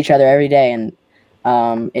 we push each other every day, and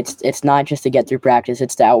it's not just to get through practice;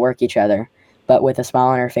 it's to outwork each other, but with a smile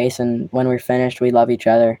on our face. And when we're finished, we love each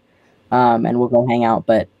other, and we'll go hang out.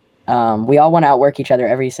 But we all want to outwork each other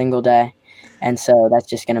every single day, and so that's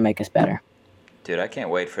just gonna make us better. dude, I can't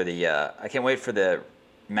wait for the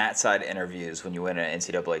mat side interviews when you win an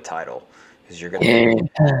NCAA title because you're gonna be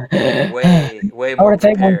way I more want to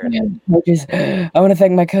thank my prepared. coaches. I want to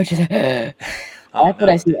thank my coaches. Oh That's what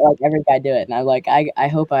I no, see dude. like every guy do it, and I'm like, I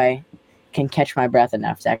hope I can catch my breath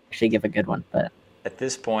enough to actually give a good one. But At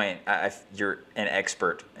this point, you're an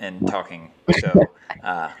expert in talking, so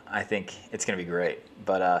I think it's gonna be great.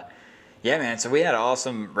 But yeah, man. So we had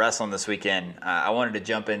awesome wrestling this weekend. I wanted to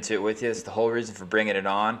jump into it with you. It's the whole reason for bringing it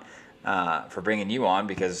on, for bringing you on,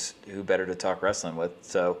 because who better to talk wrestling with?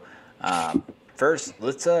 So first,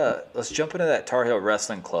 let's jump into that Tar Heel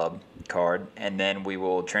Wrestling Club card, and then we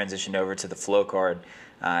will transition over to the Flow card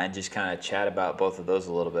and just kind of chat about both of those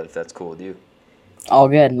a little bit, if that's cool with you. all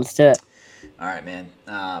good. Let's do it. All right, man.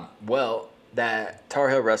 Well, that Tar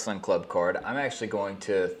Heel Wrestling Club card, I'm actually going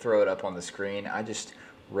to throw it up on the screen. I just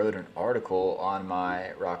wrote an article on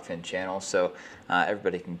my Rockfin channel, so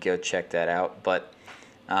everybody can go check that out. But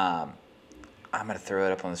um, I'm going to throw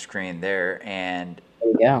it up on the screen there, and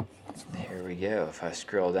There we go. here we go. If I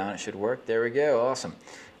scroll down, it should work. There we go. Awesome.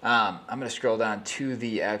 I'm going to scroll down to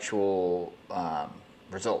the actual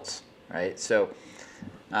results. right? So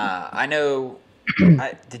I know.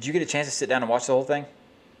 Did you get a chance to sit down and watch the whole thing?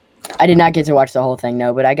 I did not get to watch the whole thing,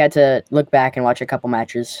 no, but I got to look back and watch a couple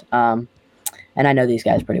matches. And I know these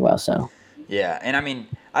guys pretty well, so Yeah, and I mean,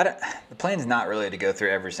 I don't, the plan's not really to go through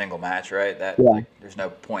every single match, right? That yeah. like, there's no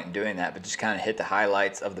point in doing that, but just kind of hit the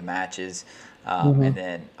highlights of the matches, Hmm. and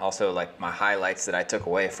then also like my highlights that I took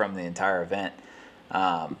away from the entire event.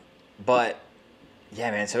 Um, but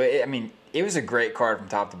yeah, man. So I mean, it was a great card from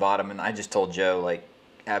top to bottom, and I just told Joe like,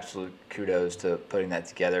 absolute kudos to putting that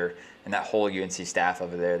together, and that whole UNC staff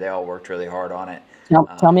over there. They all worked really hard on it.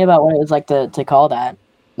 Tell Um, me about what it was like to call that.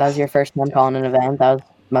 That was your first time dude. calling an event. That was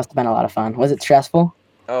must have been a lot of fun. Was it stressful?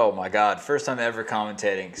 Oh my God, first time ever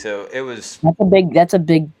commentating. So it was, That's a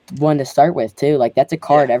big one to start with too. Like that's a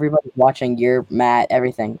yeah. card. Everybody's watching your mat,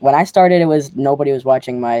 everything. When I started, it was nobody was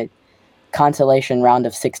watching my consolation round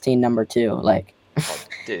of 16 number two. Like it Oh,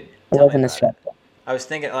 dude, tell me wasn't as about it. stressful. I was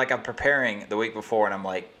thinking, like, I'm preparing the week before, and I'm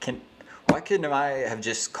like, why couldn't I have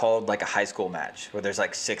just called like a high school match where there's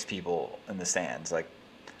like 6 people in the stands? Like,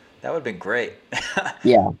 that would have been great.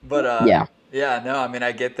 Yeah, But yeah. yeah, no, I mean,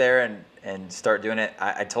 I get there and start doing it.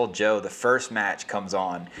 I told Joe the first match comes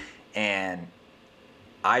on, and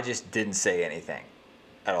I just didn't say anything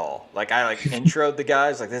at all. Like, I like introed the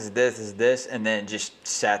guys, like, this is this, and then just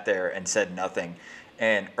sat there and said nothing.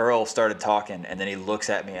 And Earl started talking, and then he looks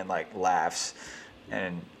at me and like laughs,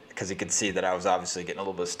 and because he could see that I was obviously getting a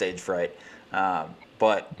little bit of stage fright.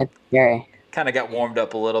 But It's scary. kind of got warmed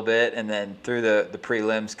up a little bit, and then through the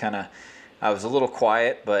prelims, kind of I was a little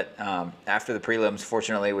quiet. But after the prelims,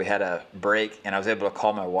 fortunately, we had a break, and I was able to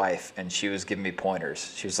call my wife, and she was giving me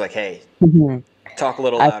pointers. She was like, "Hey, Mhm. talk a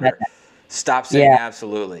little I said louder. Stop saying yeah,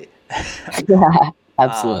 absolutely." yeah,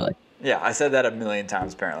 um, absolutely. yeah, I said that a million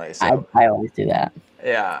times apparently. I So I always do that.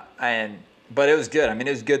 yeah, but it was good. I mean,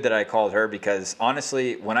 it was good that I called her because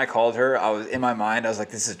honestly, when I called her, I was in my mind, I was like,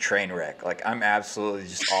 "This is a train wreck. Like, I'm absolutely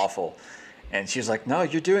just awful." And she was like, "No,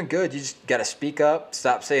 you're doing good. You just got to speak up.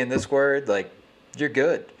 Stop saying this word. Like, you're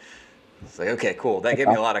good." It's like, okay, cool. That gave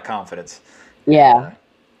me a lot of confidence, and Yeah,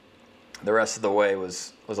 the rest of the way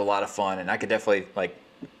was a lot of fun, and I could definitely like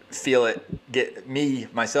feel it get me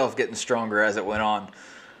myself getting stronger as it went on.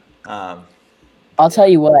 Um, I'll tell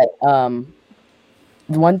yeah, you what.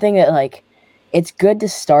 The one thing that like, it's good to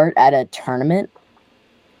start at a tournament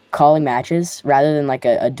calling matches rather than like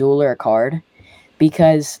a duel or a card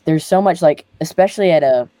because there's so much like, especially at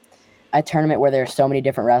a tournament where there's so many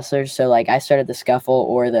different wrestlers. So like, I started the Scuffle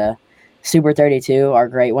or the Super 32 are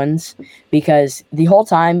great ones because the whole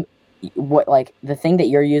time, what like the thing that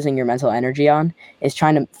you're using your mental energy on is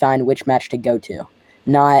trying to find which match to go to,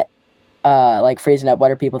 not like freezing up.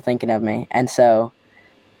 What are people thinking of me? And so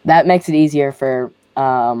that makes it easier for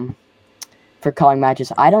calling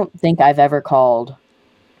matches. I don't think I've ever called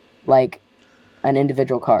like an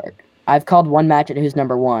individual card. I've called one match at who's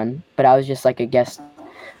number one, but I was just like a guest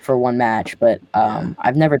for one match. But yeah.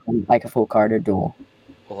 I've never done like a full card or duel.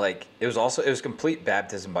 Well, like it was complete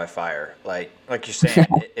baptism by fire. Like you're saying,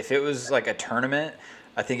 if it was like a tournament,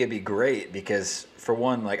 I think it'd be great because for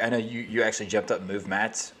one, like I know you actually jumped up and moved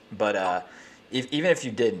mats, but even if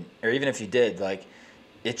you didn't, or even if you did, like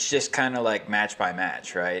it's just kind of like match by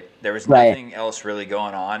match, right? There was Right. nothing else really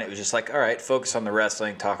going on. It was just like, all right, focus on the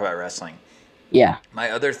wrestling, talk about wrestling. Yeah.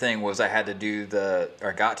 My other thing was I had to do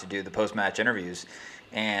got to do the post match interviews,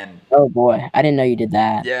 and Oh boy, I didn't know you did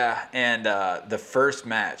that. yeah, and the first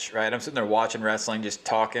match, right? I'm sitting there watching wrestling, just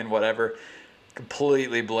talking, whatever.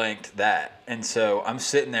 Completely blanked that, and so I'm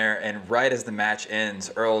sitting there, and right as the match ends,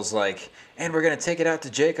 Earl's like, "And we're gonna take it out to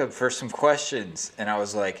Jacob for some questions," and I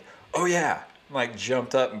was like, "Oh yeah!" Like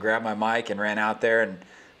jumped up and grabbed my mic and ran out there, and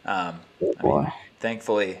Oh I mean, boy.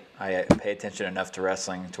 thankfully I pay attention enough to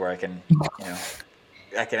wrestling to where I can, you know,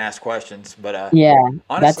 I can ask questions. But Yeah,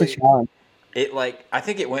 that's a honestly, challenge. I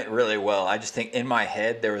think it went really well. I just think in my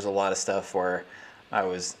head there was a lot of stuff where I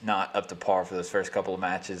was not up to par for those first couple of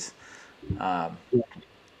matches, um,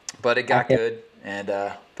 but it I got feel good, and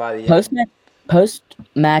by the end, post match post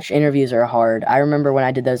match interviews are hard. I remember when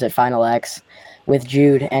I did those at Final X with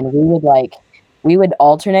Jude, and we would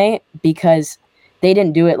alternate because they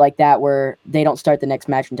didn't do it like that where they don't start the next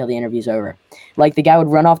match until the interview's over. Like the guy would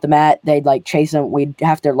run off the mat, they'd like chase him. We'd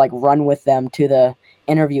have to like run with them to the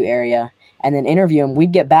interview area and then interview him.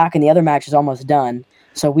 We'd get back and the other match is almost done.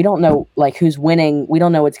 So we don't know like who's winning. We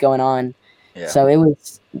don't know what's going on. yeah. So it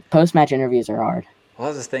was post match interviews are hard.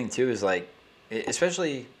 Well, that's the thing too is like,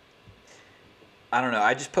 especially I don't know.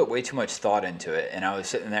 I just put way too much thought into it, and I was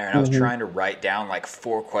sitting there and I was Hmm. trying to write down like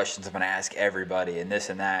 4 questions I'm gonna ask everybody and this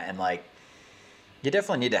and that, and like You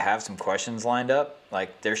definitely need to have some questions lined up.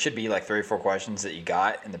 Like there should be like 3 or 4 questions that you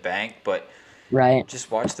got in the bank, but Right.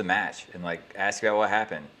 just watch the match and like ask about what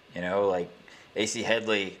happened. You know, like AC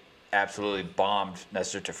Headley absolutely bombed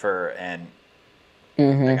Nestor Tafur, and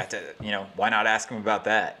I Mm-hmm. got to, why not ask him about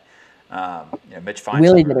that? Mitch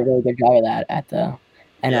Willie did a Feinschreiber. really good job of that at the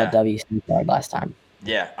Yeah, NLWC card last time.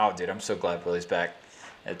 yeah. Oh, dude, I'm so glad Willie's back.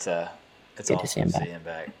 It's it's Good to see awesome to him see back. him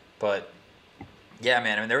back. But yeah,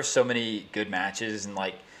 man. I mean, there were so many good matches, and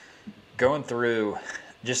like going through,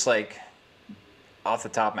 just like off the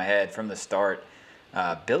top of my head from the start,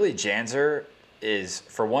 Billy Janzer is,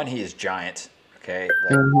 for one, he is giant. Okay,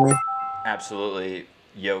 like Mm-hmm. absolutely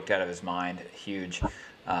yoked out of his mind, huge,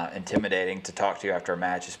 intimidating to talk to after a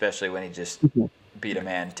match, especially when he just beat a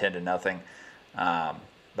man 10-0.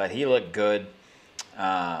 But he looked good.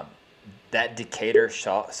 Um, that Decatur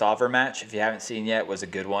Solver match, if you haven't seen yet, was a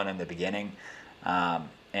good one in the beginning.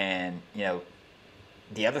 And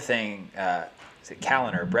the other thing, is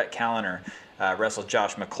it Brett Callender wrestled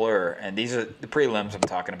Josh McClure, and these are the prelims I'm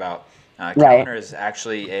talking about. Right. Callender is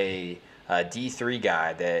actually a D3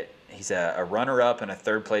 guy that he's a runner-up and a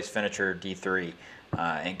third-place finisher D3,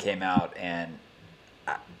 and came out and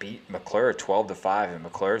beat McClure 12-5, and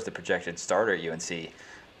McClure is the projected starter at UNC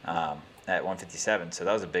at 157. So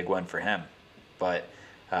that was a big win for him. But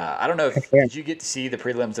I don't know For if sure. did you get to see the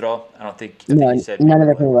prelims at all? I think you No, said none maybe of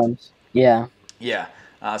the one. prelims. Yeah. Yeah.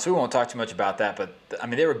 So we won't talk too much about that, but I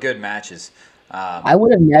mean they were good matches. I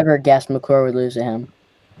would have never guessed McClure would lose to him.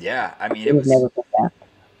 Yeah, I mean Would have never picked that.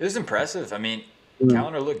 it was impressive. I mean, Mm.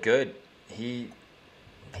 Callender looked good. He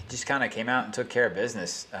just kind of came out and took care of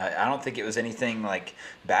business. I don't think it was anything like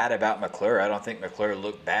bad about McClure. I don't think McClure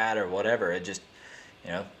looked bad or whatever. It just,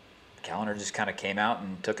 you know, Callender just kind of came out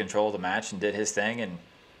and took control of the match and did his thing and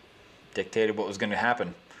dictated what was going to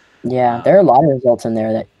happen. Yeah, Um, there are a lot of results in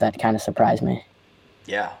there that kind of surprised me.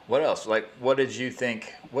 yeah. What else? Like, what did you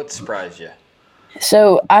think? What surprised you?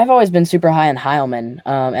 So I've always been super high on Heilman,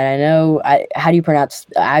 and I know how do you pronounce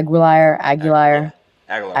Aguilar, Yeah, Aguilar,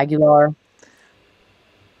 Aguilar. Aguilar?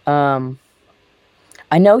 Um,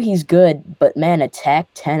 I know he's good, but man, attack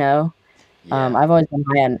 10-0. Yeah, I've always been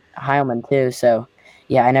high on Heilman too, so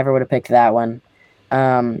yeah, I never would have picked that one.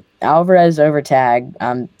 Alvarez over Tag,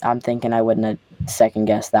 I'm thinking I wouldn't have second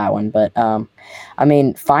guessed that one, but I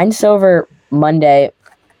mean, Fine Silver Monday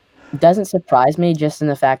doesn't surprise me just in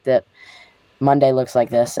the fact that Monday looks like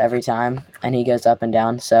this every time, and he goes up and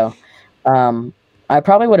down. So, I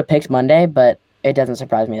probably would have picked Monday, but it doesn't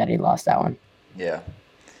surprise me that he lost that one. yeah.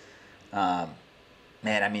 Um,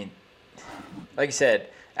 man, I mean, like you said,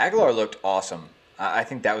 Aguilar looked awesome. I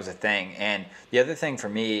think that was a thing. And the other thing for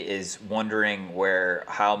me is wondering where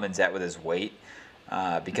Heilman's at with his weight.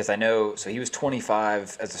 Because I know, so he was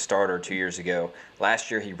 25 as a starter 2 years ago.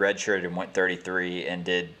 Last year he redshirted and went 33 and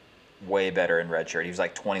did way better in redshirt. He was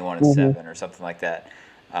like 21 and Mm-hmm. 7 or something like that.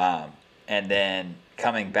 And then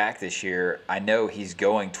coming back this year, I know he's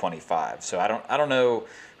going 25. So I don't know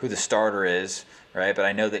who the starter is, right? But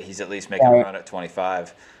I know that he's at least making a Right. run at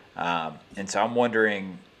 25. And so I'm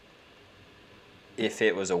wondering if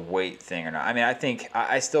it was a weight thing or not. I mean, I think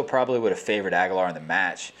I still probably would have favored Aguilar in the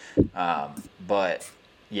match. But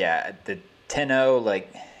yeah, the 10-0,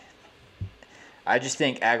 like, I just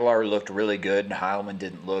think Aguilar looked really good and Heilman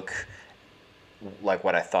didn't look like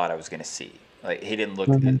what I thought I was going to see. Like, he didn't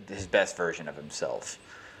look Mm-hmm. his best version of himself.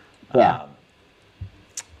 Yeah, Um,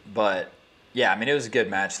 but yeah, I mean, it was a good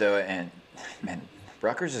match though. And man,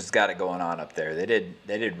 Rutgers has got it going on up there. They did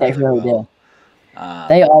they really really well. do.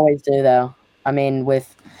 They Um, always do, though. I mean,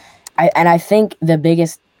 I think the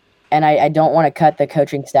biggest, and I don't want to cut the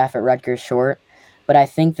coaching staff at Rutgers short, but I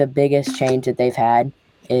think the biggest change that they've had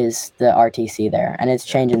is the RTC there, and it's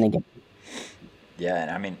yeah, changing the game. yeah,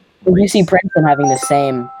 and I mean, You see Reese. Princeton having the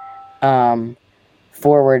same um,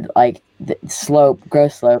 forward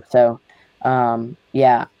growth slope. So,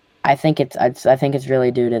 yeah, I think it's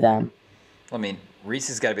really due to them. I mean, Reese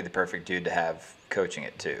has got to be the perfect dude to have coaching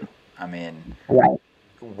it too. I mean, Right, of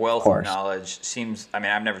wealth of course. knowledge seems. I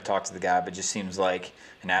mean, I've never talked to the guy, but just seems like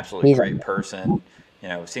an absolutely He's great person.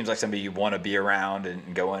 Seems like somebody you want to be around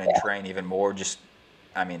and go in and yeah. train even more. Just,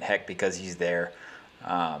 I mean, heck, because he's there.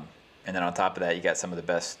 And then on top of that, you got some of the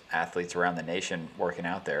best athletes around the nation working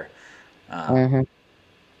out there. Um, Hmm.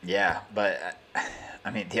 yeah, but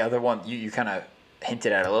I mean, the other one you kind of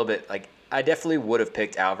hinted at a little bit. Like, I definitely would have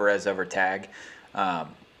picked Alvarez over Tag, um,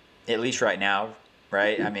 at least right now,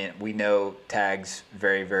 right? I mean, we know Tag's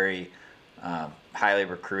very, very highly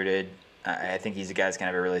recruited. I think he's a guy that's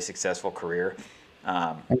gonna have a really successful career.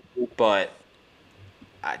 Um, but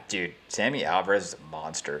dude, Sammy Alvarez is a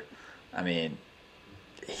monster. I mean,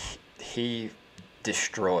 he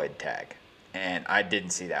destroyed Tag, and I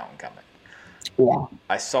didn't see that one coming. Yeah.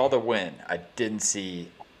 I saw the win. I didn't see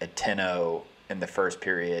a 10-0 in the first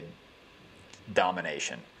period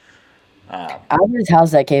domination. Alvarez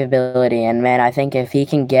has that capability, and man, I think if he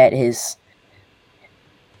can get his,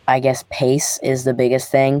 I guess, pace is the biggest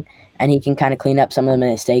thing, and he can kind of clean up some of the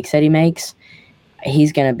mistakes that he makes,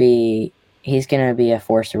 he's gonna be a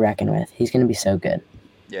force to reckon with. He's gonna be so good.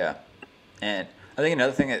 Yeah. And I think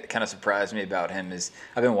another thing that kind of surprised me about him is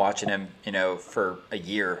I've been watching him, for a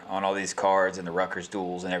year on all these cards and the Rutgers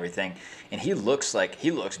duels and everything, and he looks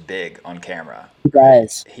big on camera. He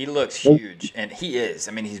does. He looks huge, and he is.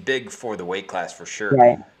 I mean, he's big for the weight class for sure.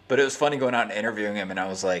 Right. But it was funny going out and interviewing him, and I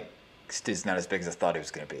was like, this dude's not as big as I thought he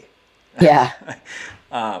was going to be. Yeah.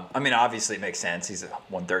 I mean, obviously it makes sense. He's a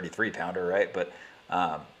 133 pounder, right? But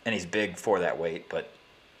and he's big for that weight. But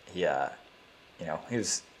he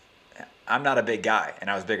was. I'm not a big guy, and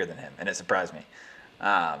I was bigger than him, and it surprised me.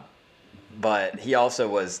 But he also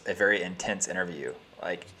was a very intense interview.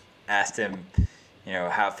 Like, asked him,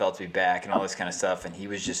 how it felt to be back and all this kind of stuff, and he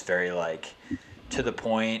was just very to the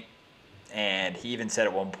point. And he even said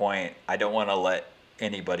at one point, "I don't want to let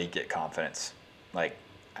anybody get confidence." Like,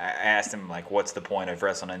 I asked him what's the point of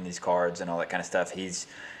wrestling in these cards and all that kind of stuff. He's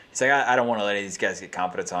like, I don't want to let any of these guys get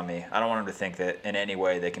confidence on me. I don't want them to think that in any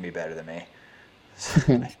way they can be better than me.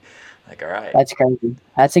 All right. That's crazy.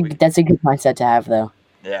 That's a good mindset to have, though.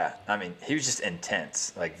 Yeah, I mean, he was just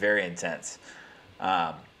intense, very intense.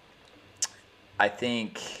 I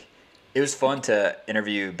think it was fun to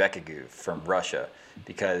interview Bekagov from Russia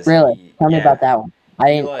because really, tell me about that one. I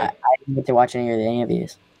didn't get to watch any of the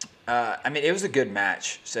interviews. I mean, it was a good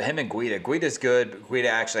match. So him and Guida's good, but Guida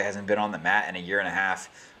actually hasn't been on the mat in a year and a half.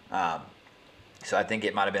 So I think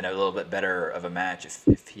it might have been a little bit better of a match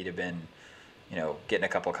if he'd have been, getting a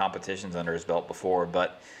couple of competitions under his belt before.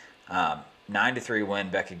 But 9-3 win,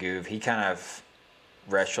 Bekagov. He kind of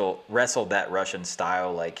wrestled that Russian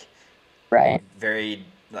style, right, very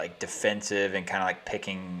defensive and kind of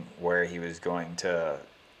picking where he was going to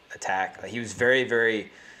attack. He was very, very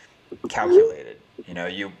calculated.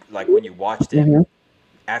 You when you watched him,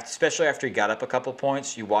 especially after he got up a couple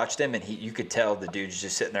points, you watched him and you could tell the dude's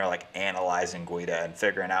just sitting there analyzing Guida and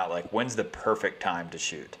figuring out when's the perfect time to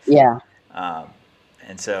shoot. Yeah.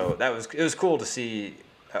 And so it was cool to see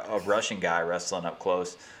a Russian guy wrestling up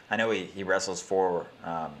close. I know he wrestles for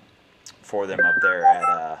them up there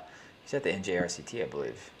at he's at the NJRCT, I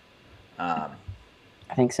believe. I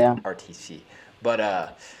think so. RTC,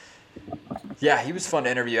 but yeah, he was fun to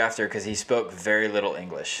interview after because he spoke very little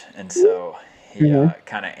English, and so he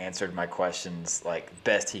kind of answered my questions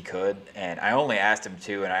best he could. And I only asked him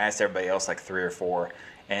 2, and I asked everybody else 3 or 4,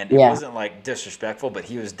 and it wasn't disrespectful, but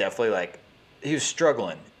he was definitely he was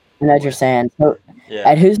struggling. I know what you're saying. So yeah.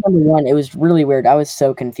 At Who's Number One, it was really weird. I was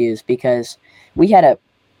so confused because we had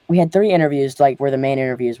 3 interviews, were the main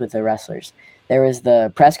interviews with the wrestlers. There was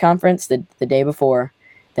the press conference the day before.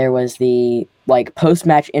 There was the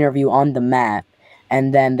post-match interview on the mat,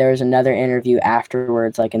 and then there was another interview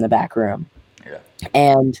afterwards, in the back room. Yeah.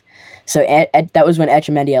 And so that was when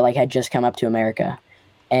Echemendia had just come up to America,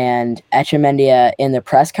 and Echemendia in the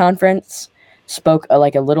press conference spoke a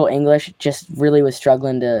little English, just really was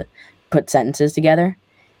struggling to put sentences together.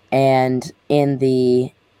 And in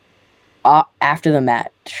the after the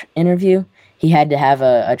match interview, he had to have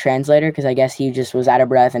a translator because I guess he just was out of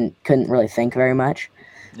breath and couldn't really think very much.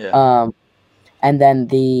 Yeah. And then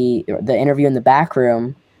the interview in the back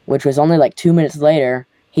room, which was only 2 minutes later,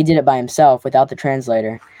 he did it by himself without the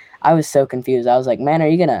translator. I was so confused. I was like, man, are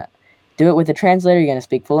you gonna do it with the translator? Are you gonna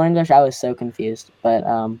speak full English? I was so confused. But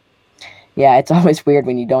yeah, it's always weird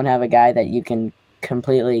when you don't have a guy that you can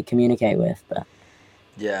completely communicate with. But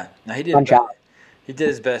yeah, no, he did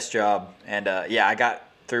his best job, and I got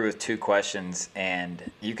through with 2 questions, and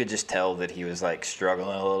you could just tell that he was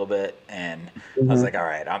struggling a little bit, and I was like, all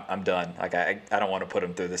right, I'm done. I don't want to put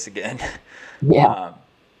him through this again. Yeah.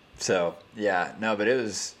 So yeah, no, but it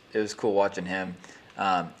was cool watching him.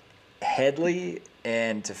 Headley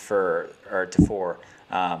and Tafur.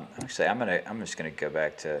 Actually, I'm just gonna go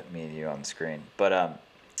back to me and you on the screen. But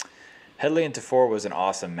Headley and Tafur was an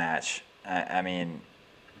awesome match. I mean,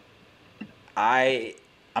 I'm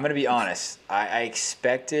gonna be honest. I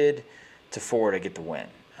expected Tafur to get the win.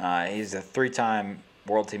 He's a 3-time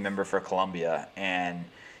world team member for Colombia, and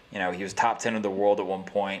he was top 10 of the world at one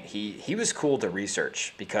point. He was cool to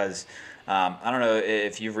research because I don't know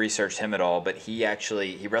if you've researched him at all, but he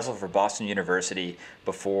wrestled for Boston University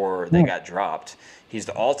before they got dropped. He's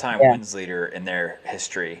the all-time wins leader in their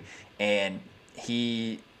history, and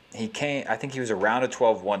he came. I think he was a round of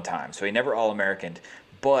 12 one time, so he never All-Americaned.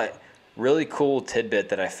 But really cool tidbit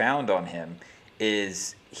that I found on him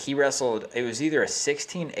is he wrestled. It was either a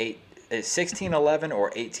 16-11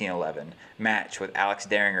 or 18-11 match with Alex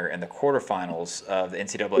Daringer in the quarterfinals of the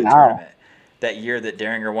NCAA Wow. tournament that year that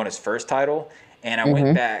Daringer won his first title. And I went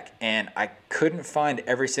Mhm. back and I couldn't find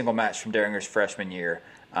every single match from Daringer's freshman year.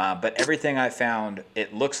 But everything I found,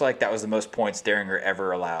 it looks like that was the most points Daringer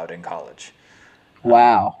ever allowed in college.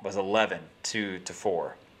 Wow. Was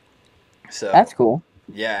 11-4. So That's cool.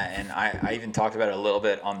 yeah, and I even talked about it a little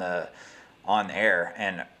bit on air,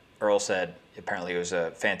 and Earl said apparently it was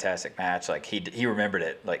a fantastic match. Like he remembered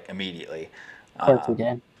it like immediately. Of course we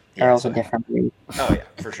did. Yeah, Earl's so a different breed. oh yeah,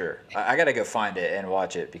 for sure. I got to go find it and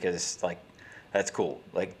watch it because like that's cool.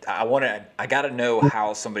 Like I got to know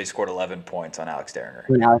how somebody scored 11 points on Alex Daringer.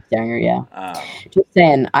 And Alex Daringer, yeah. Um, Just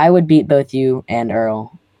saying, I would beat both you and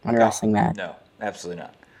Earl on a wrestling match. No, absolutely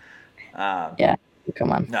not. Yeah,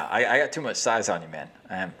 come on. No, I got too much size on you, man.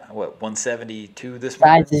 I am what 172 this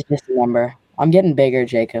morning. Size is just a number. I'm getting bigger,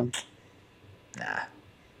 Jacob. Nah.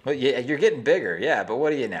 Well, yeah, you're getting bigger, yeah. But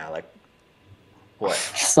what are you now? Like, what?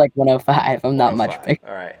 Just like 105. I'm not much 105. bigger.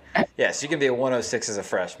 All right. Yeah, so you can be a 106 as a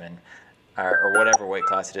freshman, or whatever weight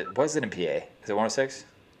class it is. What is it in PA? Is it 106?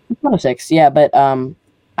 106, yeah, but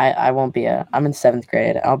I won't be I'm in 7th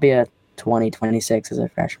grade. I'll be a 26 as a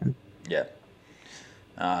freshman. Yeah.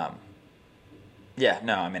 Yeah.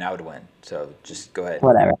 No, I mean I would win. So just go ahead.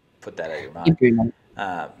 Whatever. Put that out of your Keep mind. dreaming.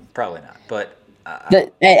 Probably not. But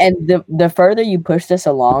The further you push this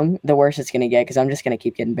along, the worse it's gonna get because I'm just gonna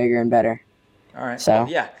keep getting bigger and better. all right. So- Well,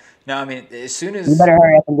 yeah. No, I mean as soon You as better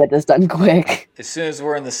hurry up and get this done quick.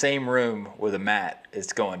 we're in the same room with a mat,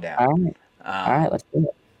 it's going down. All right, let's do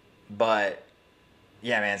it. But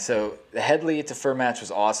yeah, man. So the Headley to Fur match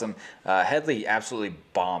was awesome. Headley absolutely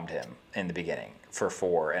bombed him in the beginning for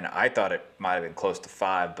 4, and I thought it might have been close to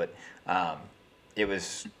 5, but it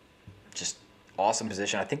was just awesome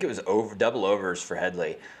position. I think it was double overs for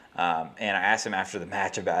Headley. And I asked him after the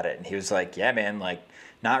match about it, and he was like, "Yeah, man, like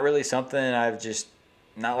not really something I've just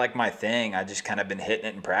not like my thing. I just kind of been hitting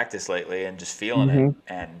it in practice lately and just feeling it,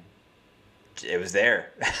 and it was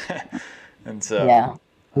there." And so Yeah,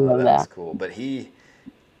 I love that that. was cool. But he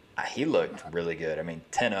looked really good. I mean,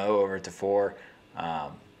 10-0 over to 4.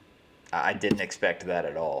 I didn't expect that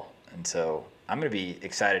at all, and so I'm going to be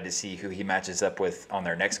excited to see who he matches up with on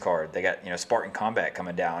their next card. They got Spartan Combat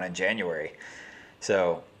coming down in January,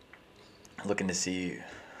 so looking to see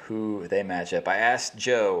who they match up. I asked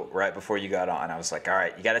Joe right before you got on. I was like, "All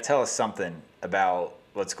right, you got to tell us something about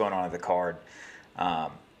what's going on at the card."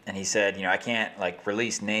 And he said, I can't like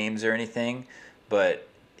release names or anything, but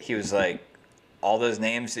he was like, all those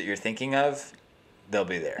names that you're thinking of, they'll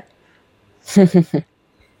be there.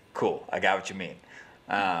 Cool. I got what you mean.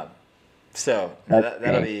 So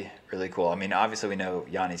that'll be really cool. I mean, obviously we know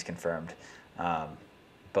Yanni's confirmed,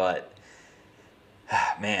 but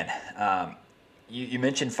man, you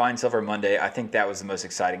mentioned Fine Silver Monday. I think that was the most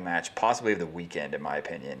exciting match, possibly of the weekend, in my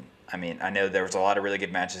opinion. I mean, I know there was a lot of really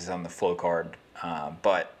good matches on the Flow card,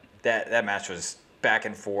 but that match was back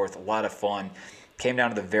and forth, a lot of fun. Came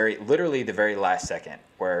down to literally the very last second,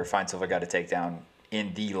 where Fine Silver got a takedown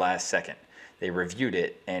in the last second. They reviewed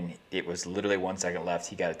it, and it was literally 1 second left.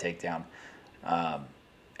 He got a takedown,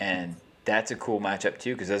 and that's a cool matchup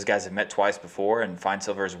too, because those guys have met twice before, and Fine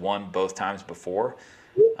Silver has won both times before.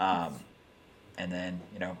 And then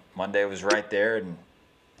Monday was right there, and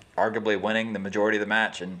arguably winning the majority of the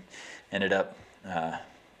match, and ended up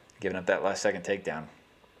giving up that last second takedown.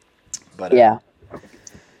 But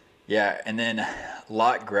yeah, and then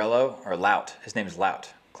Lout. His name is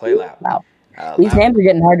Lout. Clay Lout. Wow. These Lout. names are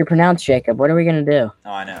getting hard to pronounce, Jacob. What are we gonna do?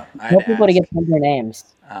 Oh, I know. I Tell had people to ask. get some of their names.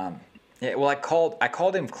 Yeah, well, I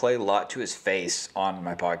called him Clay Lout to his face on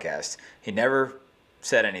my podcast. He never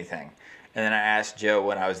said anything, and then I asked Joe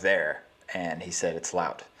when I was there, and he said it's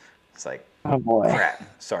Lout. It's like, Oh boy. crap.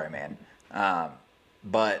 Sorry, man.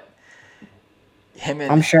 But him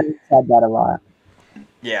and I'm sure you said that a lot.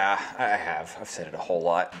 yeah, I have. I've said it a whole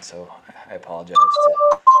lot, and so I apologize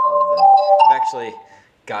to all of them. I've actually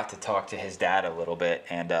got to talk to his dad a little bit,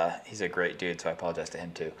 and he's a great dude, so I apologize to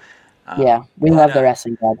him too. Yeah, we but, love the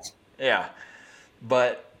wrestling gods. Yeah,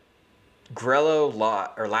 but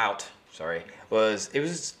Lout, sorry, was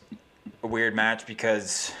a weird match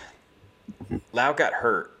because Lout got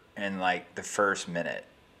hurt in like the first minute.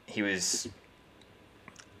 He was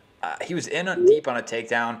in deep on a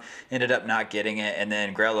takedown, ended up not getting it, and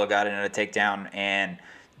then Grello got in on a takedown, and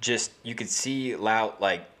just you could see Lout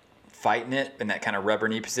like fighting it in that kind of rubber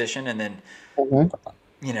knee position, and then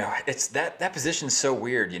it's that position's so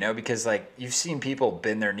weird, because like you've seen people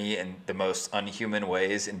bend their knee in the most unhuman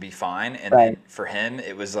ways and be fine, and then for him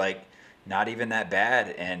it was like not even that bad,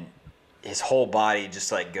 and his whole body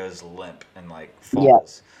just like goes limp and like Yeah.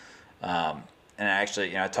 falls. And I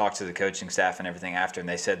actually, I talked to the coaching staff and everything after, and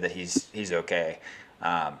they said that he's okay.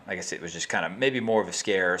 I guess it was just kind of maybe more of a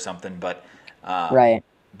scare or something, Right.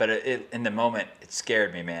 but in the moment it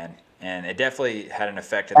scared me, man, and it definitely had an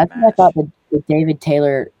effect in the That's what I match. thought the David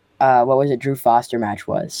Taylor, what was it, Drew Foster match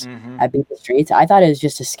was Hmm. at Beat the Streets. I thought it was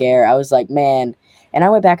just a scare. I was like, man, and I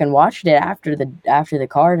went back and watched it after the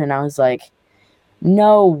card, and I was like,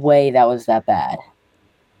 no way that was that bad.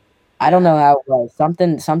 I don't know Yeah, how it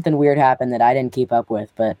was. Something weird happened that I didn't keep up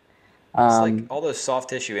with, but it's like um, all those soft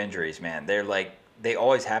tissue injuries, man. They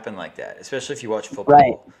always happen like that, especially if you watch right.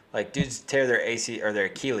 football. Like dudes tear their AC or their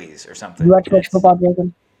Achilles or something, You watch and much it's football,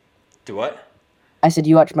 Jacob? do what? I said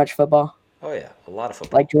you watch much football, Oh yeah, a lot of like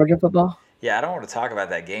football. Georgia football. Yeah, I don't want to talk about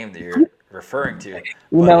that game that you're referring to, You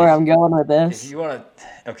but know where I'm going with if this. you want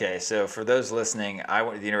to, okay. So for those listening, I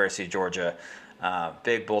went to the University of Georgia.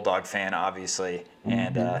 Big Bulldog fan, obviously,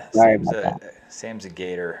 and Sorry about that. Sam's a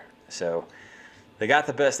Gator, so they got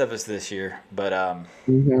the best of us this year. But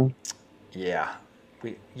Mm-hmm. yeah,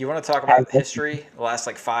 you want to talk about history? The last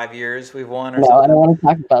like 5 years we've won or No, I don't something. want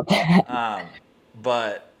to talk about that. Um,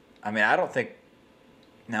 but I mean, I don't think.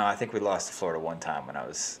 No, I think we lost to Florida one time when I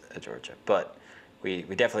was at Georgia, but we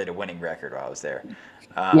definitely had a winning record while I was there.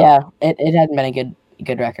 Um, Yeah, it hadn't been a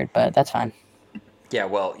good record, but that's fine. yeah,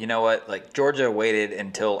 well, you know what? Like Georgia waited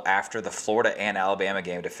until after the Florida and Alabama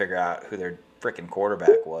game to figure out who their freaking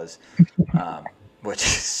quarterback was, which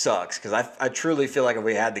sucks because I truly feel like if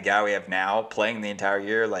we had the guy we have now playing the entire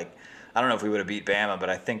year, like I don't know if we would have beat Bama, but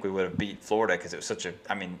I think we would have beat Florida because it was such a.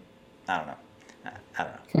 I mean, I don't know. I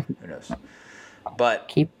don't know. Who knows? But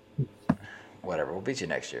Keep whatever, we'll beat you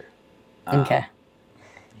next year. okay.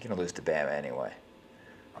 You're gonna lose to Bama anyway,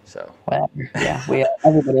 so Whatever. Yeah, we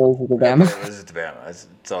everybody loses to them, everybody loses to Bama.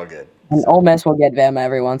 It's all good. and So Ole Miss will get them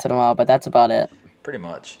every once in a while, but that's about it. pretty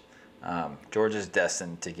much, Georgia's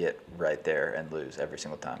destined to get right there and lose every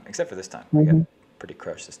single time, except for this time. We got Hmm. pretty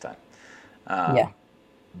crushed this time. Yeah.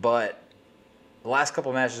 But the last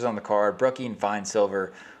couple matches on the card, Brucky and Fine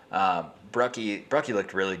Silver. Brucky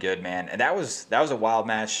looked really good, man, and that was a wild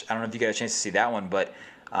match. I don't know if you got a chance to see that one, but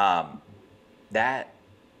that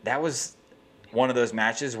that was one of those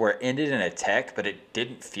matches where it ended in a tech, but it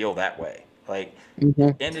didn't feel that way. Like Hmm.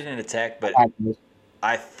 it ended in a tech, but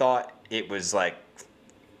I thought it was like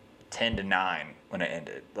 10-9 when it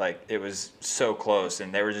ended. Like it was so close,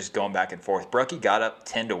 and they were just going back and forth. Brucky got up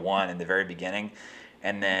 10-1 in the very beginning,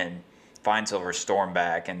 and then Fine Silver stormed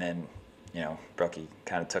back, and then Brucky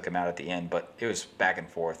kind of took him out at the end. But it was back and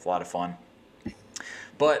forth, a lot of fun.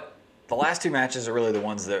 But the last two matches are really the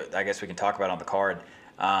ones that I guess we can talk about on the card.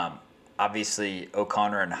 Obviously,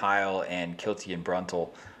 O'Connor and Heil and Kilty and Bruntel.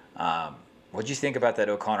 What did you think about that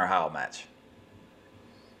O'Connor Heil match?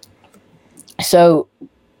 So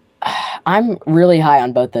I'm really high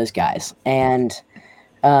on both those guys, and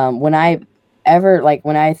when I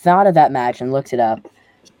thought of that match and looked it up,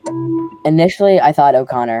 initially I thought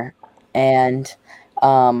O'Connor, and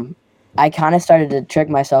I kind of started to trick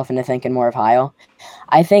myself into thinking more of Heil.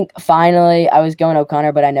 I think finally I was going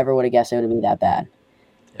O'Connor, but I never would have guessed it would be that bad.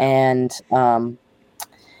 Yeah.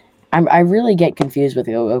 And I really get confused with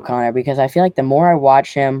O'Connor because I feel like the more I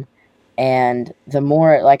watch him and the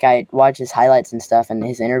more like I watch his highlights and stuff and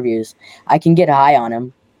his interviews, I can get high on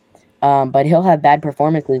him. But he'll have bad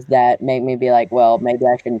performances that make me be like, well, maybe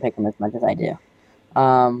I shouldn't pick him as much as I do.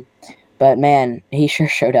 But man, he sure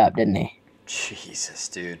showed up, didn't he? Jesus,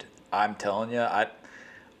 dude. I'm telling you,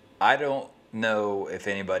 I don't know if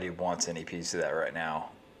anybody wants any piece of that right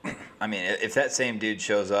now. I mean, if that same dude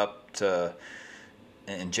shows up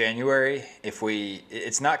in January,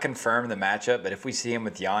 it's not confirmed the matchup, but if we see him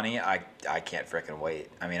with Yanni, I can't freaking wait.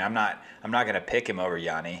 I mean, I'm not gonna pick him over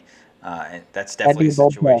Yanni, and that's That'd definitely be a a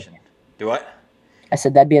bold pick. situation. Do what? I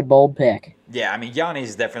said that'd be a bold pick. Yeah, I mean,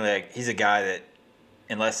 Yanni's definitely he's a guy that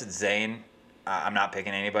unless it's Zane, I'm not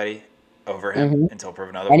picking anybody over him until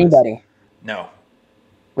proven otherwise. Anybody, No,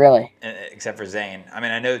 really? except for Zane. I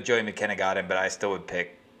mean, I know Joey McKenna got him, but I still would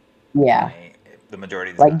pick Yeah. Yanni the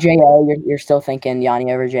majority of the Like time. Jo, you're still thinking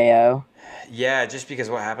Yanni over Jo. Yeah, just because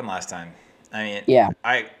of what happened last time. I mean, Yeah.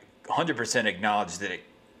 I 100% acknowledge that it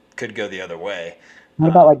could go the other way. What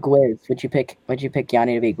about like Gwiz? Would you pick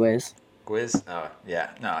Yanni to beat Gwiz? Gwiz? Oh,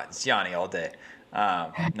 yeah. No, it's Yanni all day.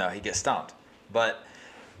 No, he gets stomped. But,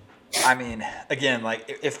 I mean, again,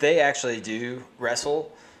 like, if they actually do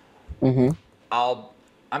wrestle, Mm-hmm.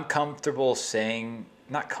 I'm comfortable saying,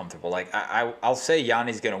 not comfortable, like, I'll say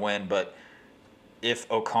Yanni's going to win, but if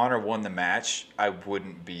O'Connor won the match, I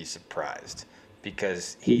wouldn't be surprised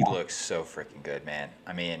because he looks so freaking good, man.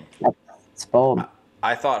 I mean, It's bold.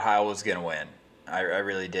 I thought Heil was going to win. I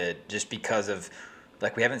really did, just because of,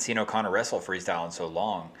 like, we haven't seen O'Connor wrestle freestyle in so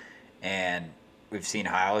long, and we've seen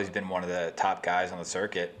Heil. He's been one of the top guys on the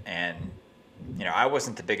circuit, and I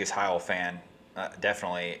wasn't the biggest Heil fan,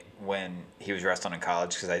 definitely when he was wrestling in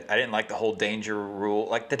college, because I didn't like the whole danger rule.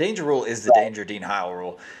 Like, the danger rule is the danger Dean Heil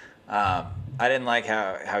rule. I didn't like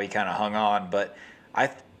how he kind of hung on, but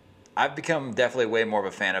I've become definitely way more of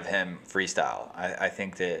a fan of him freestyle. I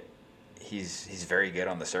think that he's very good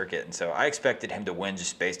on the circuit, and so I expected him to win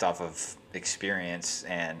just based off of experience,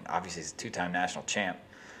 and obviously he's a 2-time national champ.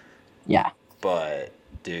 Yeah. But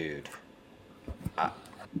dude,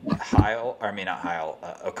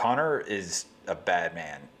 O'Connor is a bad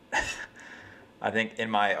man. I think in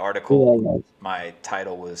my article, my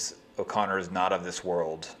title was "O'Connor is not of this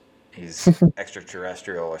world. He's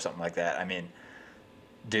extraterrestrial" or something like that. I mean,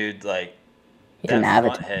 dude, like, that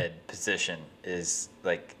front head position is,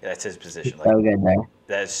 like, that's his position. Like, so good there.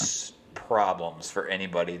 That's problems for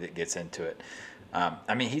anybody that gets into it.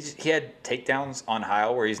 I mean, he had takedowns on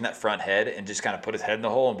Heil where he's in that front head and just kind of put his head in the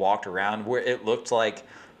hole and walked around, where it looked like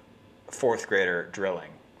fourth grader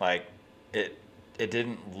drilling. Like, it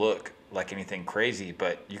didn't look like anything crazy,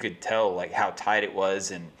 but you could tell, like, how tight it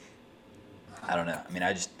was, and I don't know. I mean,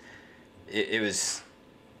 it was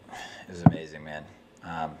amazing, man.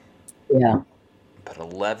 Yeah. But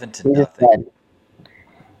 11-0.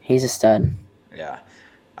 He's a stud. Yeah.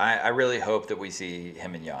 I really hope that we see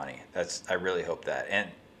him and Yanni. I really hope that. And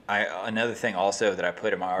another thing also that I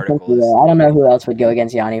put in my article is, I don't know who else would go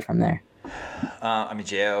against Yanni from there. I mean,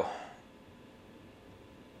 Jo.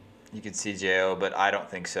 You could see Jo, but I don't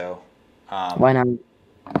think so. Why not?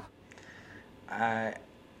 I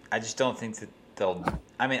just don't think that they'll.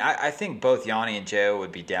 I mean, I think both Yanni and Jo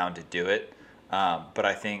would be down to do it. But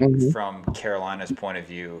I think from Carolina's point of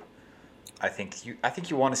view, I think you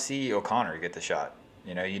want to see O'Connor get the shot.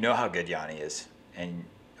 You know how good Yanni is, and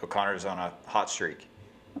O'Connor's on a hot streak.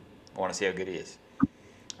 I want to see how good he is.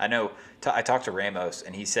 I know. I talked to Ramos,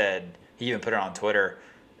 and he said, he even put it on Twitter,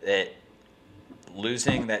 that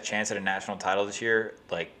losing that chance at a national title this year,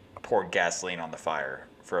 like, poured gasoline on the fire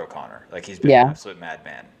for O'Connor. Like, he's been an absolute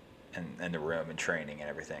madman in the room and training and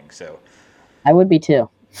everything. So I would be too.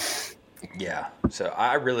 Yeah, so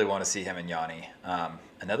I really want to see him and Yanni.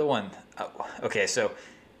 Another one. Okay, so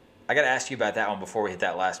I got to ask you about that one before we hit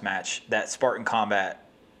that last match. That Spartan Combat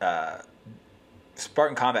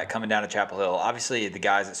coming down to Chapel Hill. Obviously, the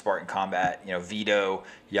guys at Spartan Combat, Vito,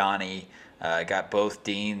 Yanni, got both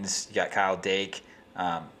Deans, you got Kyle Dake,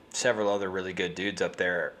 several other really good dudes up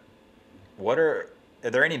there. Are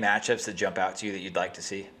there any matchups that jump out to you that you'd like to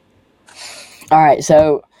see? All right,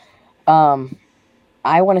 so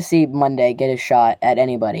I want to see Monday get a shot at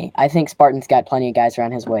anybody. I think Spartan's got plenty of guys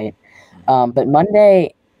around his weight. But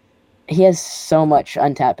Monday, he has so much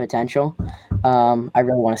untapped potential. I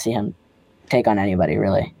really want to see him take on anybody,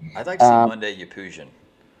 really. I'd like to see Monday Yapusian.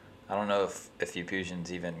 I don't know if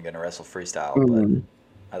Yapusian's even going to wrestle freestyle, but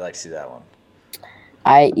I'd like to see that one.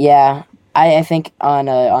 I think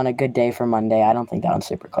on a good day for Monday, I don't think that one's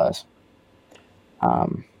super close.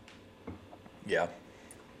 Yeah.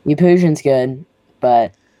 Yapusian's good,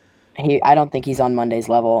 but I don't think he's on Monday's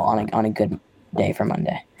level on a good day for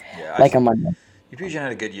Monday. Yeah, like a Monday. Yapusian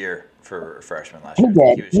had a good year for a freshman last He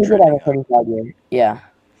year. did. He did have a pretty good year. Yeah.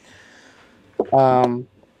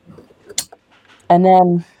 And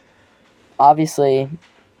then obviously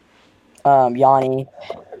Yanni,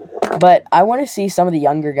 but I want to see some of the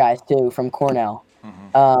younger guys too from Cornell.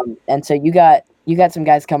 And so you got some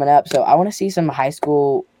guys coming up. So I want to see some high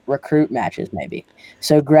school recruit matches maybe.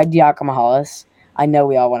 So Greg Diakomahalis, I know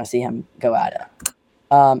we all want to see him go at it.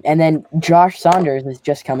 And then Josh Saunders is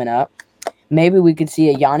just coming up. Maybe we could see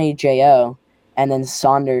a Yanni Jo and then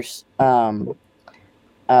Saunders Heilman.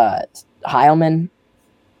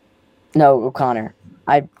 No, O'Connor.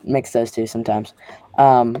 I mix those two sometimes.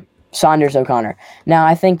 Saunders O'Connor. Now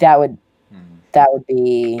I think that would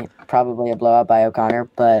be probably a blowout by O'Connor,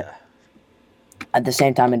 but at the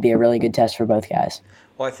same time it'd be a really good test for both guys.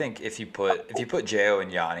 Well, I think if you put Jo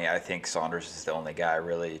and Yanni, I think Saunders is the only guy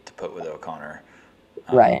really to put with O'Connor.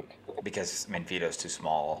 Right. Because Vito's too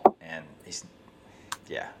small, and he's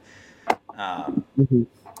I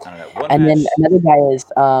don't know. Then another guy is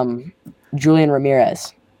Julian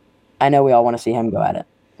Ramirez. I know we all want to see him go at it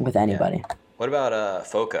with anybody. Yeah. What about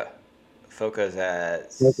Foca? Foca's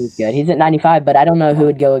Foca's good. He's at 95, but I don't know who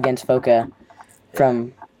would go against Foca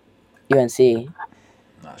from UNC.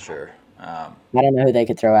 Not sure. I don't know who they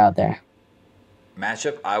could throw out there.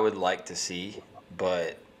 Matchup I would like to see,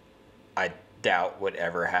 but I doubt would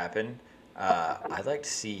ever happen. I'd like to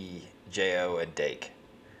see Jo and Dake.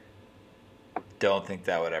 don't think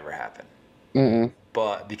that would ever happen. Mm-mm.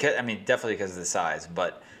 But definitely because of the size.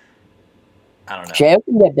 But I don't know. Jo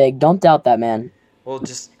can get big. Don't doubt that, man. Well,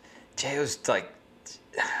 just Jo's like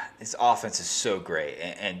his offense is so great,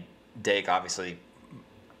 and Dake obviously,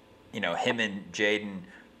 him and Jaden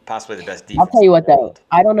possibly the best defense. I'll tell you what, in the though. world.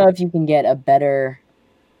 I don't know if you can get a better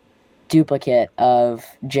duplicate of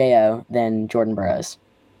Jo than Jordan Burroughs.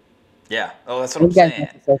 Yeah. Oh, that's what Those I'm guys saying.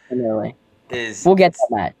 look so similarly. Is We'll get that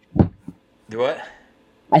match. do what?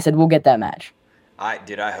 I said we'll get that match. I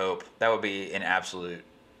hope that would be an absolute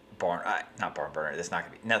not barn burner. That's not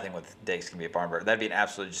gonna be nothing with Dake's gonna be a barn burner. That'd be an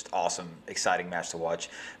absolute just awesome, exciting match to watch.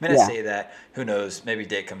 I mean, I Yeah. say that. Who knows? Maybe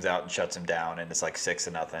Dake comes out and shuts him down, and it's like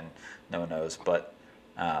 6-0. No one knows. But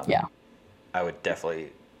Yeah. I would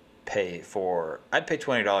definitely I'd pay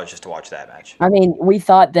 $20 just to watch that match. I mean, we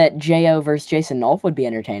thought that Jo versus Jason Nolf would be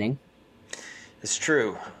entertaining. It's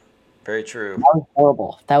true. Very true.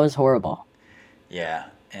 That was horrible. Yeah.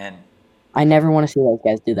 And I never want to see those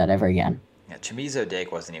guys do that ever again. yeah, Chamizo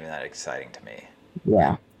Dake wasn't even that exciting to me.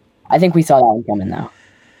 Yeah. I think we saw that one coming, though.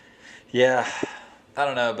 Yeah. I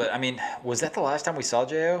don't know, but I mean, was that the last time we saw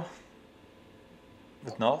Jo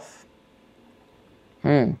with Nolf?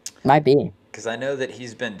 Might be. Because I know that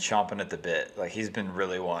he's been chomping at the bit. Like, he's been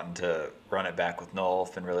really wanting to run it back with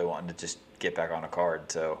Nolf and really wanting to just get back on a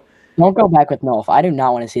card. So, Don't go back with Nolf. I do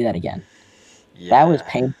not want to see that again. yeah. That was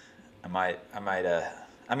painful. I'll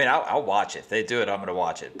watch it. If they do it, I'm going to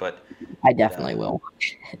watch it. But I definitely will.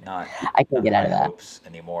 not I can't get out of my that. hopes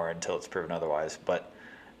anymore until it's proven otherwise. But,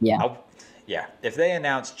 Yeah. if they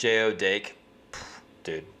announce Jo Dake,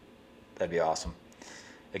 dude, that'd be awesome.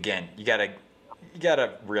 Again, you gotta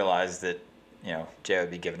realize that, Jo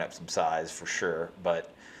would be giving up some size for sure,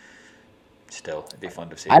 but still, it'd be fun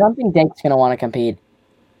to see. I don't think Dake's going to want to compete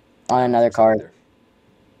on another card.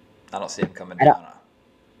 I don't see him coming I don't- down.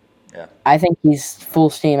 Yeah, I think he's full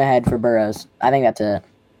steam ahead for Burroughs. I think that's it.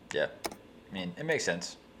 yeah. I mean, it makes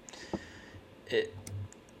sense.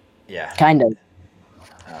 Yeah. Kind of.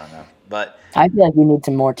 I don't know, but I feel like you need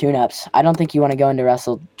some more tune-ups. I don't think you want to go into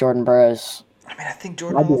wrestle Jordan Burroughs. I mean, I think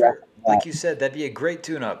Jordan I'd be Oliver, right with like that. you said, that'd be a great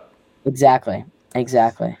tune-up. Exactly.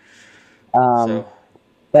 So,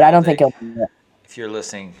 But I don't think he'll do it. if you're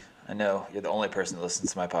listening, I know you're the only person that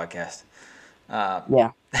listens to my podcast.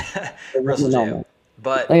 Yeah. Russell No, Jo. man.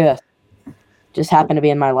 But Look at this. Just happened to be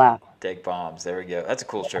in my lap. Dake Bombs. There we go. That's a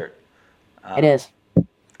cool shirt. It is. All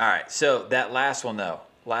right. So that last one, though,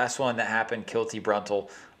 that happened, Kilty Bruntel.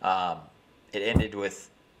 It ended with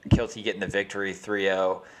Kilty getting the victory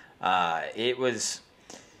 3-0.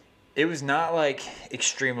 It was not like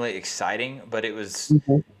extremely exciting, but it was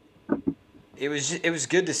it was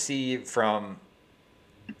good to see from,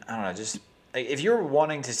 I don't know, just like, if you're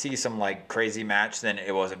wanting to see some like crazy match, then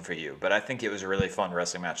it wasn't for you. But I think it was a really fun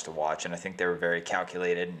wrestling match to watch, and I think they were very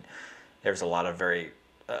calculated, and there was a lot of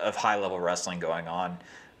of high level wrestling going on.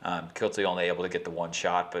 Kilty only able to get the one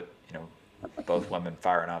shot, but both women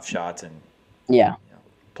firing off shots and Yeah.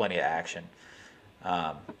 plenty of action.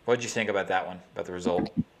 What did you think about that one? About the result?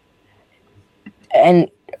 And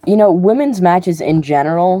women's matches in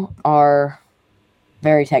general are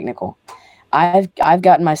very technical. I've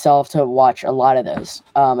gotten myself to watch a lot of those,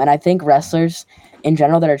 and I think wrestlers in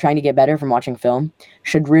general that are trying to get better from watching film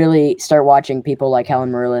should really start watching people like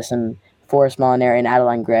Helen Maroulis and Forrest Molinari and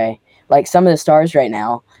Adeline Gray, like some of the stars right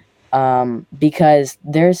now, because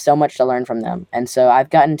there's so much to learn from them. And so I've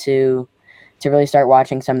gotten to really start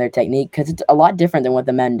watching some of their technique, because it's a lot different than what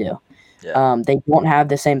the men do. Yeah. They don't have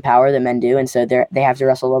the same power that men do, and so they have to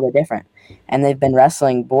wrestle a little bit different. And they've been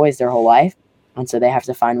wrestling boys their whole life, and so they have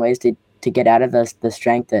to find ways to get out of the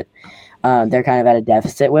strength that they're kind of at a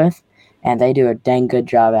deficit with, and they do a dang good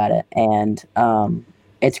job at it. And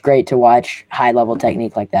it's great to watch high-level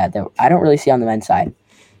technique like that I don't really see on the men's side.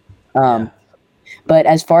 But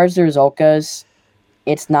as far as the result goes,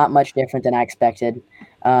 it's not much different than I expected.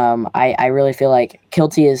 I really feel like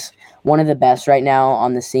Kilty is one of the best right now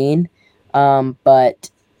on the scene,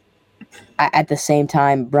 but at the same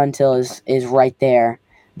time, Bruntil is right there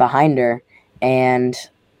behind her, and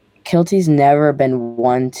Kilty's never been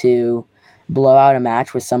one to blow out a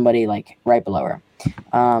match with somebody like right below her.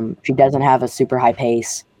 She doesn't have a super high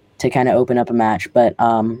pace to kind of open up a match, but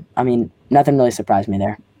I mean, nothing really surprised me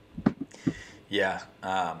there. Yeah.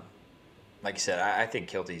 Like you said, I think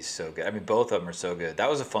Kilty's so good. I mean, both of them are so good. That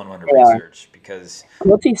was a fun one to They are. research because,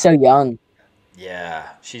 Kilty's so young. yeah,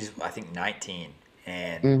 she's, I think, 19.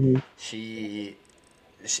 And Mhm. she,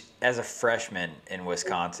 as a freshman in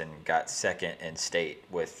Wisconsin, got second in state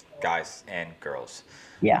with guys and girls.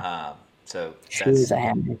 Yeah. So She is that's a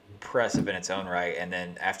hammer. impressive in its own right. And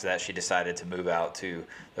then after that, she decided to move out to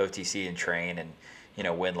OTC and train and,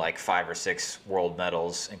 win like 5 or 6 world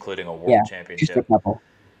medals, including a Yeah, world just a championship. couple.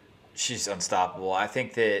 She's unstoppable. I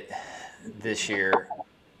think that this year,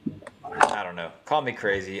 I don't know, call me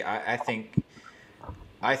crazy. I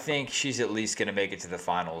think she's at least going to make it to the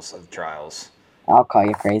finals of the trials. I'll call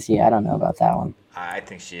you crazy. I don't know about that one. I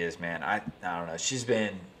think she is, man. I don't know. She's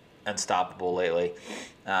been unstoppable lately.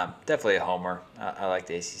 Definitely a homer. I like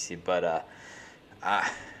the ACC, but I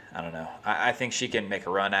I don't know. I think she can make a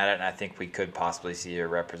run at it, and I think we could possibly see her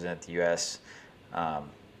represent the U.S. Um,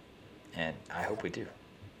 and I hope we do.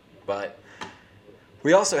 But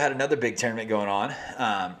we also had another big tournament going on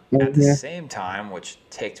at the Mhm. same time, which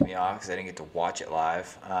ticked me off because I didn't get to watch it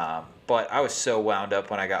live. But I was so wound up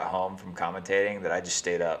when I got home from commentating that I just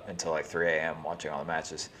stayed up until like 3 a.m. watching all the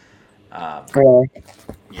matches. Um, Really?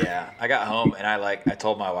 yeah, I got home and I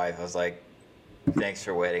told my wife, I was like, thanks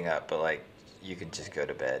for waiting up, but like you can just go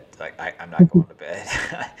to bed. Like I'm not going to bed.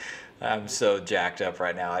 I'm so jacked up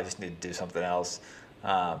right now. I just need to do something else.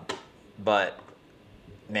 Um, but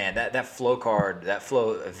man, that flow card, that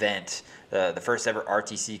flow event, the first ever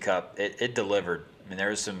RTC Cup, it delivered. I mean, there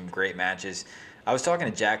was some great matches. I was talking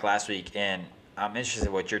to Jack last week, and I'm interested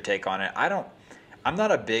in what your take on it. I'm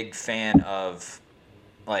not a big fan of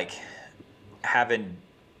like having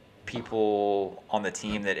people on the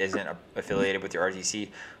team that isn't affiliated with the RTC.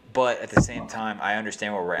 But at the same time, I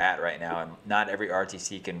understand where we're at right now, and not every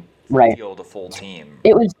RTC can Right. field a full team.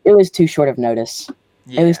 It was too short of notice.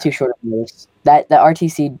 It was Yeah, too short of notice. That the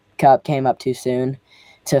RTC Cup came up too soon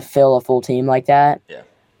to fill a full team like that. yeah.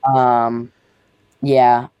 Um,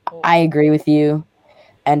 yeah, Well, I agree with you.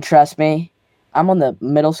 And trust me, I'm on the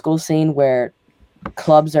middle school scene where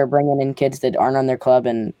clubs are bringing in kids that aren't on their club,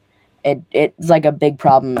 and it's like a big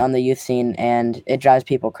problem on the youth scene, and it drives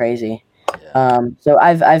people crazy. yeah. So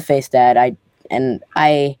I've faced that.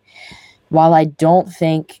 I while I don't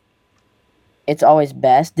think it's always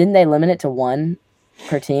best, didn't they limit it to one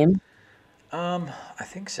per team? I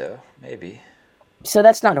think so. Maybe. So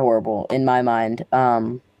that's not horrible in my mind.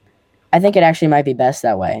 I think it actually might be best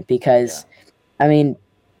that way Yeah. because I mean,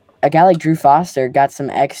 a guy like Drew Foster got some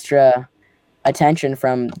extra attention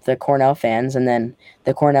from the Cornell fans, and then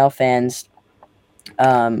the Cornell fans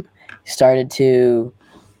um, started to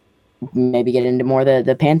maybe get into more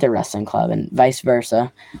the Panther Wrestling Club and vice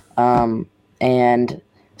versa. And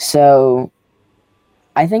so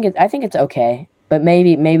I think it's okay, but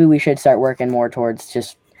maybe we should start working more towards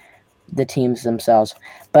just the teams themselves.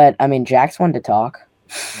 But I mean, Jax wanted to talk.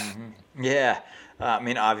 Hmm. Yeah. I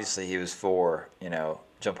mean, obviously he was for,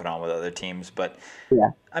 jumping on with other teams, but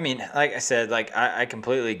Yeah. I mean, like I said, like I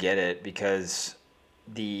completely get it because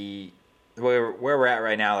the where we're at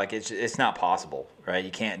right now, like it's not possible, right?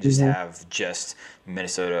 You can't just Hmm. have just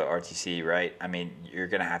Minnesota RTC, right? I mean, you're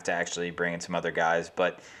gonna have to actually bring in some other guys,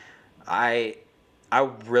 but I I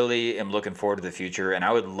really am looking forward to the future, and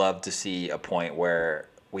I would love to see a point where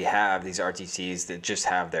we have these RTCs that just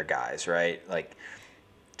have their guys, right? Like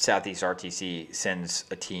Southeast RTC sends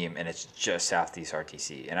a team, and it's just Southeast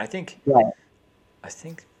RTC, and Right. I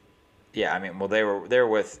think yeah, I mean, well, they were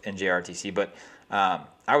with NJRTC, but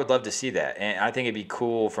I would love to see that, and I think it'd be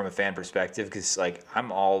cool from a fan perspective because like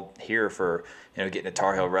I'm all here for getting a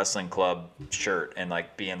Tar Heel Wrestling Club shirt and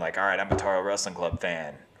like being like, all right, I'm a Tar Heel Wrestling Club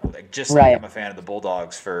fan, like just like Right. I'm a fan of the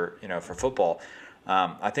Bulldogs for for football.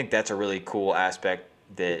 I think that's a really cool aspect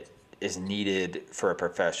that is needed for a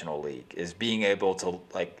professional league is being able to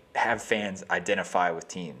like have fans identify with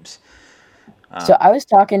teams. So Um, I was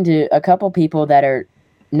talking to a couple people that are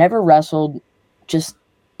never wrestled, just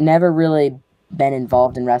never really been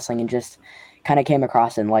involved in wrestling, and just kind of came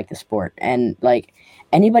across it and like the sport. And like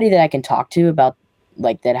anybody that I can talk to about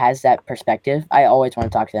like that has that perspective, I always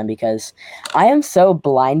want to talk to them because I am so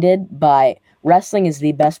blinded by wrestling is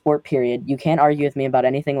the best sport. Period. You can't argue with me about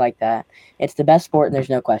anything like that. It's the best sport, and there's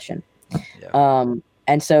no question. yeah,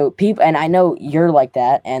 And so people, and I know you're like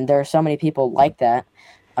that, and there are so many people like that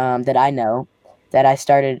that I know that I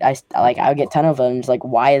would get a ton of them. It's like,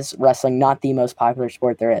 why is wrestling not the most popular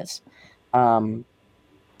sport there is? Um,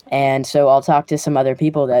 and so I'll talk to some other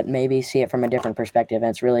people that maybe see it from a different perspective, and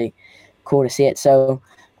it's really cool to see it. So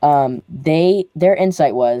their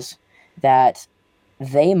insight was that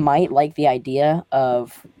they might like the idea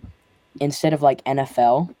of instead of like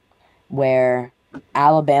NFL, where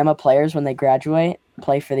Alabama players when they graduate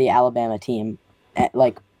play for the Alabama team,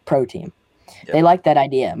 like pro team. They yep, like that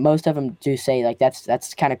idea. Most of them do say like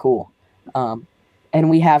that's kind of cool, um, and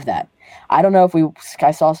we have that. I don't know if we.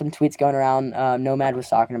 I saw some tweets going around. Nomad was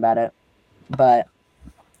talking about it, but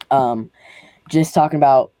um, just talking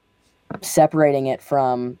about separating it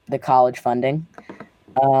from the college funding,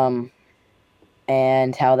 um,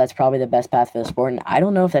 and how that's probably the best path for the sport. And I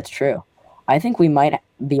don't know if that's true. I think we might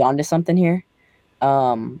be onto something here,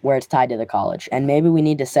 where it's tied to the college, and maybe we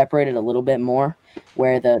need to separate it a little bit more,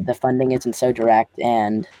 where the funding isn't so direct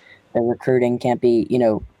and the recruiting can't be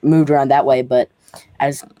moved around that way. But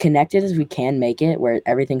as connected as we can make it, where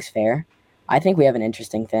everything's fair, I think we have an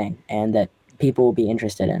interesting thing, and that people will be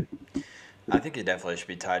interested in. I think it definitely should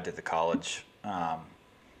be tied to the college.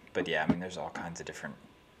 But yeah, I mean, there's all kinds of different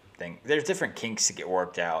things. There's different kinks to get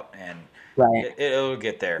worked out, and Right. it'll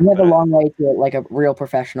get there. We have a But long way to like a real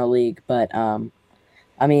professional league, but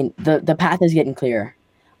I mean the path is getting clearer.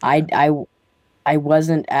 yeah, I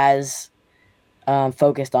wasn't as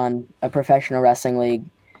focused on a professional wrestling league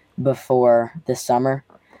before this summer,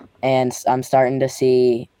 and I'm starting to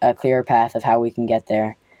see a clearer path of how we can get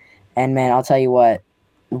there. And man, I'll tell you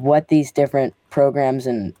what these different programs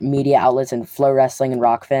and media outlets and Flow Wrestling and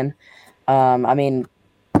Rockfin, I mean,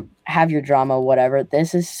 have your drama, whatever.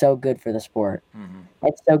 This is so good for the sport. hmm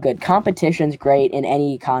It's so good. Competition's great in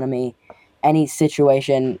any economy, any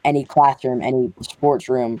situation, any classroom, any sports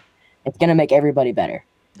room. It's gonna make everybody better.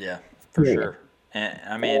 yeah, for Period. sure. And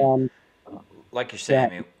I mean, And like you're saying, yeah,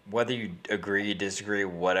 I mean, whether you agree, disagree,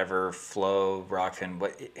 whatever, Flow, Rockfin,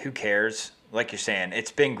 who cares? Like you're saying,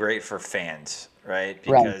 it's been great for fans, right?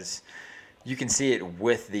 right. Because you can see it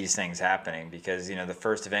with these things happening. Because the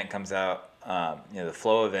first event comes out, the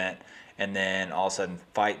Flow event, and then all of a sudden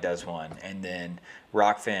Fight does one, and then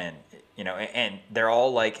Rockfin, and they're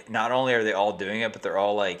all like, not only are they all doing it, but they're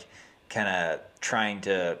all like, kind of trying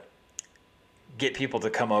to get people to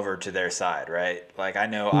come over to their side, right? Like I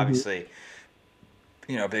know, Hmm. obviously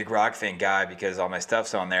big Rockfin guy because all my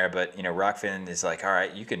stuff's on there. But Rockfin is like, all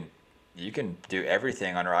right, you can do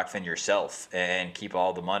everything on Rockfin yourself and keep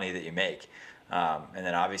all the money that you make. And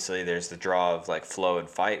then obviously there's the draw of like Flow and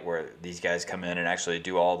Fight where these guys come in and actually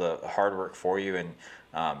do all the hard work for you and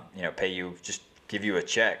pay you, just give you a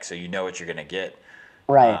check so you know what you're gonna get.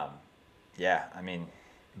 Right. Um, yeah, I mean,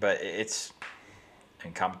 but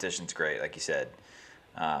and competition's great, like you said.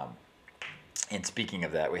 Um, and speaking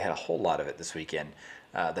of that, we had a whole lot of it this weekend.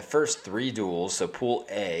 The first three duels, so Pool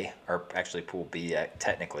A, or actually Pool B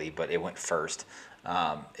technically, but it went first,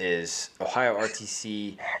 is Ohio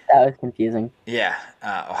RTC, That was confusing. yeah,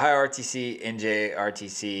 Ohio RTC, NJ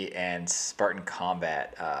RTC, and Spartan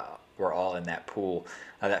Combat were all in that pool.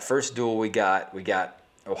 That first duel we got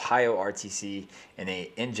Ohio RTC and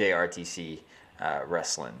a NJ RTC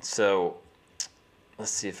wrestling. So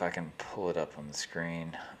let's see if I can pull it up on the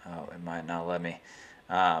screen. Oh, it might not let me.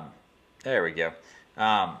 Um, there we go.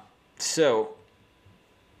 Um, so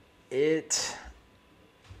it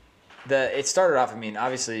it started off. I mean,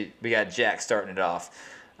 obviously we got Jack starting it off.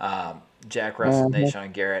 Jack wrestled Hmm.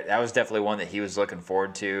 Nashon Garrett. That was definitely one that he was looking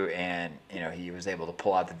forward to, and he was able to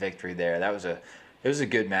pull out the victory there. It was a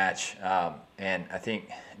good match, and I think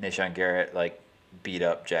Nashon Garrett like beat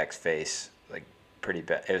up Jack's face like pretty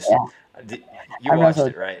bad. It was Yeah. you I watched wrestled.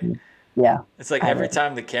 it, right? Yeah. It's like I every did.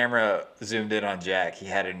 time the camera zoomed in on Jack, he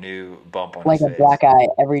had a new bump on his Like a face. black eye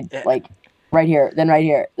every Yeah, like right here, then right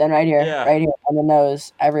here, then right here, yeah. right here, on the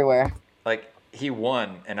nose, everywhere. Like he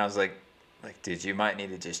won, and I was like, dude, you might need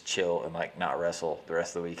to just chill and like not wrestle the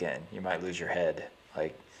rest of the weekend. You might lose your head.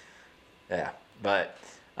 Like, yeah. But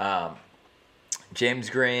um, James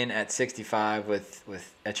Green at 65 with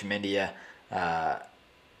Echemindia. Uh,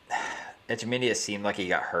 Echemindia seemed like he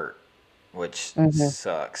got hurt, which Hmm.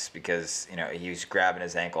 sucks because he was grabbing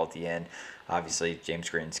his ankle at the end. Obviously, James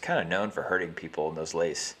Green's kind of known for hurting people in those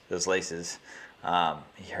laces.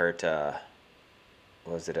 He hurt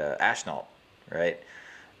was it Ashnault, right?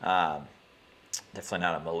 Um, Definitely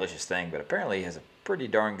not a malicious thing, but apparently he has a pretty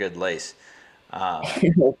darn good lace. Um,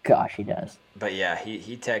 Oh gosh, he does. but yeah,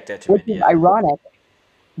 he teched Which is Echemindia. ironic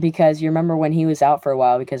because you remember when he was out for a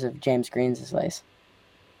while because of James Green's lace.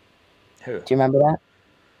 Who? Do you remember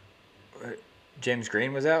that? James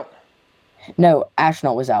Green was out. No,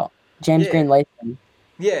 Ashnault was out. James Yeah, Green laced him.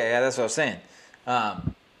 yeah, that's what I was saying.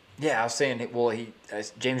 Um, yeah, I was saying. Well,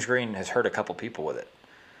 James Green has hurt a couple people with it.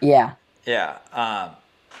 Yeah, Yeah,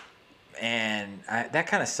 and that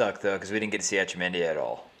kind of sucked though because we didn't get to see Echemindia at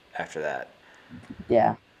all after that.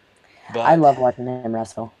 yeah. I But love watching him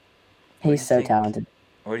wrestle. what do He's you so think? talented.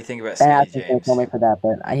 What do you think about Ben Skinny Askren's gonna kill James? me for that,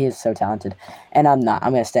 but he is so talented, and I'm not.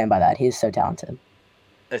 I'm gonna stand by that. He's so talented.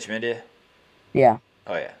 Echemindia? Yeah.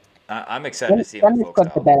 Oh yeah, I'm excited to see him Let in me folk flip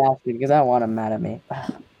to style. Ben Askren because I don't want him mad at me.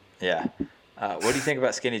 Yeah. What do you think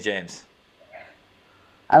about Skinny James?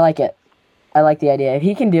 I like it. I like the idea. If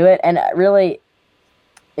he can do it, and really,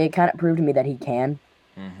 it kind of proved to me that he can.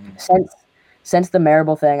 Mm-hmm. Since since the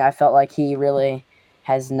Marable thing, I felt like he really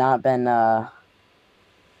has not been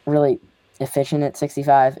really efficient at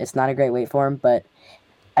 65. It's not a great weight for him, but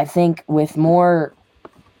I think with more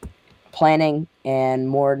planning and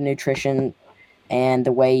more nutrition and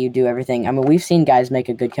the way you do everything, I mean, we've seen guys make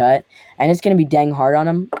a good cut, and it's going to be dang hard on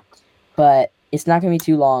him, but it's not going to be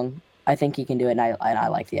too long. I think he can do it, and I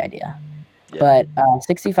like the idea. Yeah. But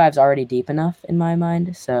 65 is already deep enough in my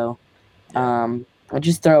mind, so Yeah. we'll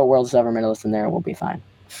just throw a world silver medalist in there, and we'll be fine.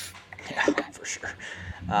 Yeah, for sure.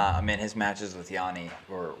 I mean, his matches with Yanni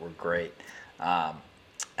were great.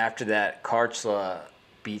 After that, Karchla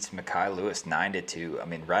beats Makai Lewis 9-2. I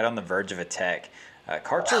mean, right on the verge of a tech.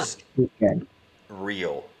 Karchla's He's good.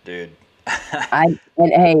 real, dude. And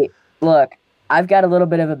hey, look, I've got a little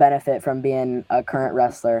bit of a benefit from being a current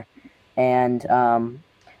wrestler, and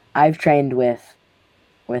I've trained with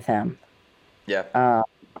him, Yeah.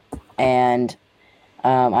 and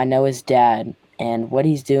I know his dad and what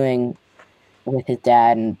he's doing with his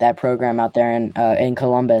dad and that program out there in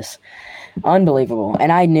Columbus, unbelievable.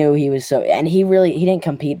 And I knew he was so, and he didn't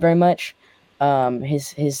compete very much.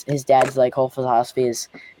 His dad's like whole philosophy is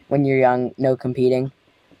when you're young, no competing,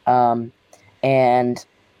 and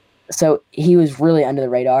so he was really under the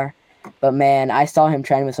radar. But man, I saw him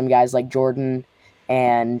train with some guys like Jordan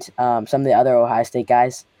and some of the other Ohio State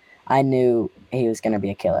guys. I knew he was going to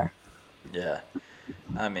be a killer. Yeah.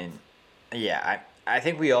 I mean, yeah, I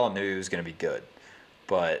think we all knew he was going to be good.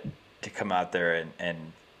 But to come out there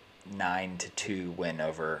and 9-2 win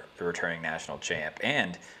over the returning national champ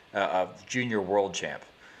and a junior world champ,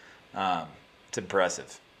 it's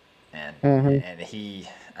impressive. And he,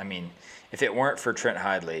 I mean, if it weren't for Trent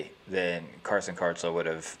Hidley, then Carson Karchla would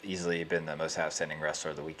have easily been the most outstanding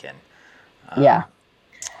wrestler of the weekend. Yeah.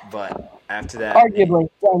 But after that, Arguably,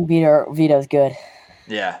 Vito's good.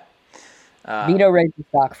 yeah. Vito raised the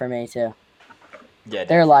stock for me too. Yeah,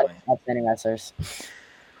 there are a lot of outstanding wrestlers.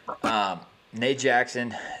 Nate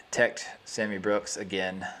Jackson teched Sammy Brooks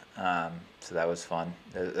again, so that was fun.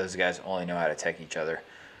 Those guys only know how to tech each other.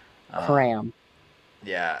 Cram.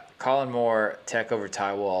 Yeah, Colin Moore tech over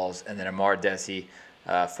Ty Walls, and then Amar Desi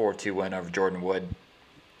 4-2 win over Jordan Wood.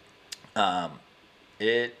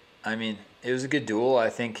 It was a good duel. I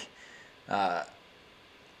think I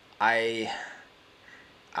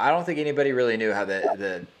don't think anybody really knew how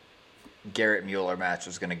the Garrett Mueller match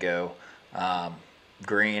was going to go.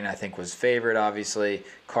 Green, I think, was favored, obviously.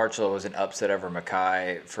 Karchla was an upset over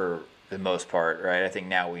Makai for the most part, right? I think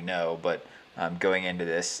now we know, but going into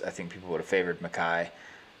this, I think people would have favored Makai.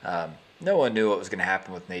 No one knew what was going to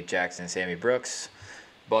happen with Nate Jackson and Sammy Brooks,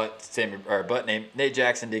 but Nate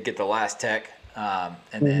Jackson did get the last tech, and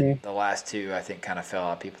then the last two, I think, kind of fell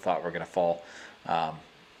out. People thought were going to fall.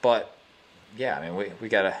 But, yeah, I mean, we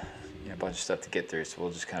got a bunch of stuff to get through, so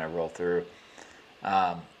we'll just kind of roll through.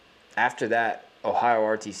 After that, Ohio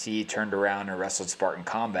RTC turned around and wrestled Spartan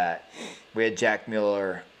Combat. We had Jack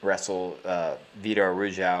Mueller wrestle Vito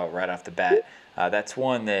Arujau right off the bat. That's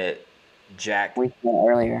one that Jack... We saw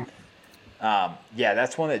earlier.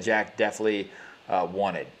 That's one that Jack definitely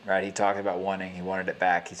wanted, right? He talked about wanting. He wanted it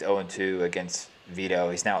back. He's 0-2 against Vito.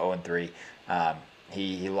 He's now 0-3.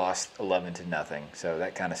 He lost 11-0, so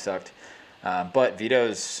that kind of sucked. But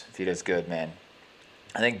Vito's good, man.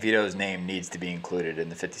 I think Vito's name needs to be included in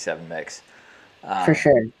the 57 mix. For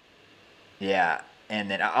sure. Yeah, and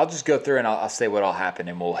then I'll just go through and I'll say what all happened,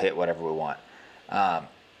 and we'll hit whatever we want.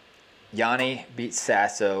 Yanni beat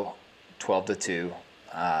Sasso 12-2.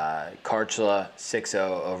 Karchla 6-0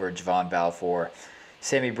 over Javon Balfour.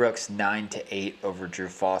 Sammy Brooks 9-8 over Drew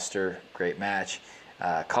Foster. Great match.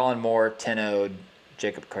 Colin Moore 10-0'd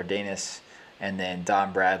Jacob Cardenas. And then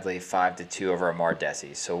Don Bradley 5-2 over Amar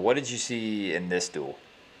Desi. So what did you see in this duel?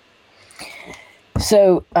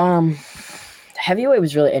 So, heavyweight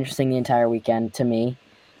was really interesting the entire weekend to me.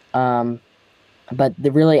 But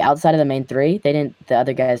really outside of the main three, the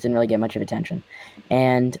other guys didn't really get much of attention.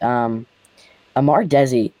 And Amar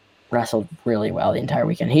Desi wrestled really well the entire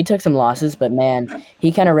weekend. He took some losses, but man,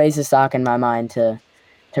 he kind of raised the stock in my mind to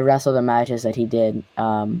wrestle the matches that he did.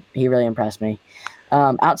 He really impressed me.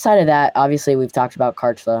 Outside of that, obviously we've talked about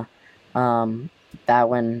Karchla. That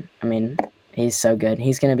one, I mean, he's so good.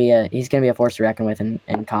 He's gonna be a force to reckon with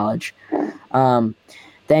in college. Then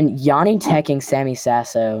Yanni teching Sammy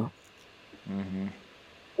Sasso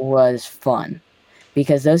was fun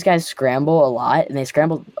because those guys scramble a lot and they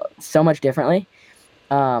scramble so much differently.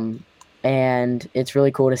 And it's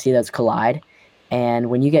really cool to see those collide. And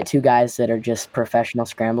when you get two guys that are just professional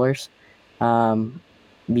scramblers,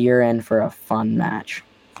 you're in for a fun match.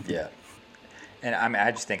 Yeah. And I mean,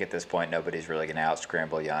 I just think at this point, nobody's really going to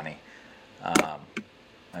out-scramble Yanni.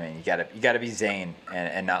 I mean, you gotta be Zayn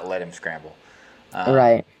and not let him scramble.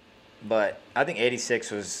 Right. But I think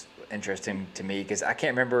 86 was interesting to me because I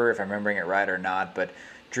can't remember if I'm remembering it right or not. But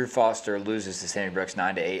Drew Foster loses to Sammy Brooks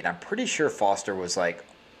 9-8, and I'm pretty sure Foster was like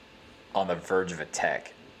on the verge of a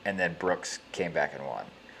tech, and then Brooks came back and won.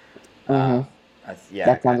 Mm-hmm. Yeah,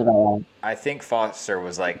 That sounds about right. I think Foster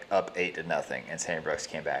was like up 8-0, and Sammy Brooks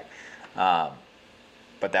came back. Um,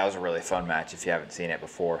 but that was a really fun match if you haven't seen it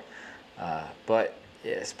before. But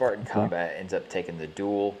yeah, Spartan Combat ends up taking the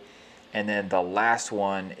duel. And then the last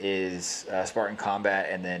one is Spartan Combat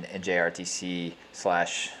and then NJRTC /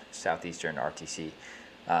 Southeastern RTC.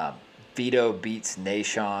 Vito beats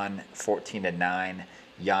Nashon 14-9.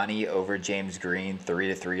 Yanni over James Green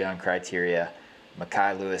 3-3 on criteria.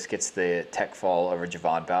 Makai Lewis gets the tech fall over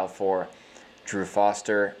Javon Balfour. Drew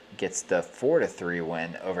Foster gets the 4-3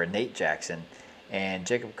 win over Nate Jackson. And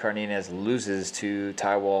Jacob Cardenas loses to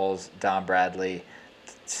Ty Walls, Don Bradley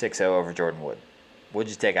 6-0 over Jordan Wood. What'd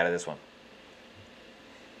you take out of this one?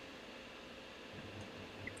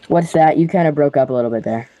 What's that? You kind of broke up a little bit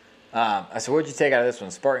there. So what'd you take out of this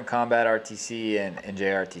one? Spartan Combat RTC and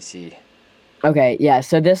JRTC. Okay, yeah.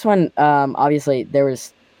 So this one, obviously, there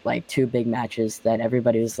was like two big matches that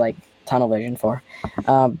everybody was like tunnel vision for,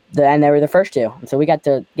 and they were the first two, so we got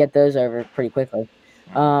to get those over pretty quickly.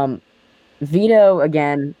 Vito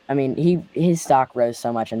again. I mean, his stock rose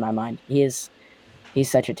so much in my mind. He's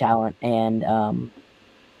such a talent and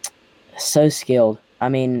so skilled. I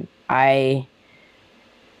mean, like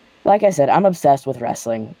I said, I'm obsessed with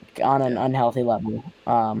wrestling on an unhealthy level,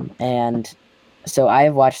 and so I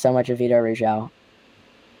have watched so much of Vito Rujao.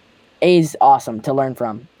 He's awesome to learn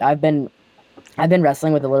from. I've been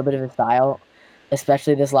wrestling with a little bit of his style,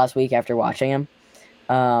 especially this last week after watching him,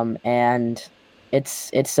 and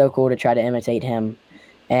it's so cool to try to imitate him,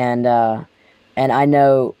 and I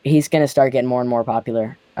know he's gonna start getting more and more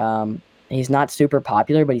popular. He's not super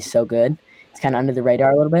popular, but he's so good. He's kind of under the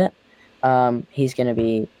radar a little bit. He's gonna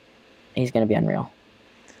be unreal.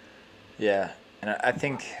 Yeah, and I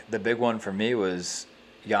think the big one for me was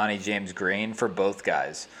Yanni James Green for both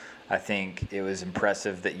guys. I think it was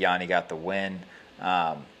impressive that Yanni got the win.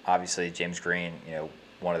 Obviously, James Green,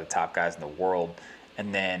 one of the top guys in the world.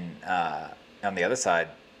 And then on the other side,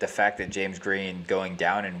 the fact that James Green going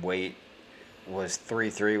down in weight was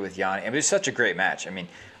 3-3 with Yanni. It was such a great match. I mean,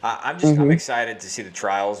 I'm excited to see the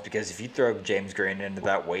trials because if you throw James Green into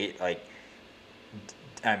that weight, like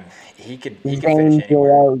he could finish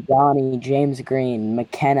anywhere. Yanni, James Green,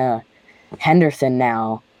 McKenna, Henderson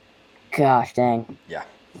now. Gosh dang. Yeah.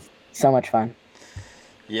 So much fun.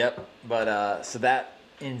 Yep. But so that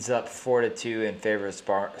ends up 4-2 in favor of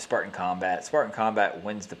Spartan Combat. Spartan Combat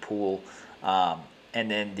wins the pool. And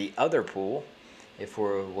then the other pool, if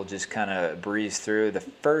we'll just kind of breeze through, the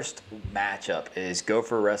first matchup is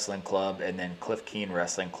Gopher Wrestling Club and then Cliff Keen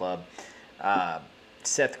Wrestling Club.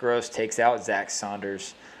 Seth Gross takes out Zach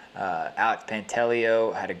Saunders. Alex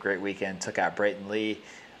Pantelio had a great weekend, took out Brayton Lee.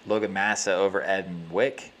 Logan Massa over Edmund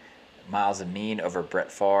Wick. Miles Amin over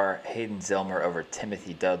Brett Farr. Hayden Zillmer over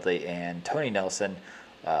Timothy Dudley. And Tony Nelson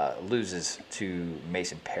loses to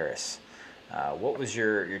Mason Paris. What was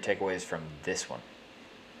your takeaways from this one?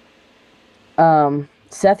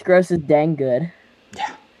 Seth Gross is dang good.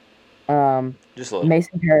 Yeah. Just a little.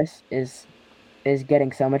 Mason Paris is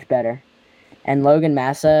getting so much better. And Logan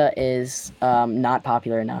Massa is not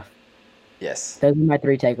popular enough. Yes. Those are my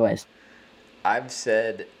three takeaways. I've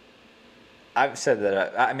said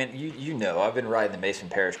that. I mean, I've been riding the Mason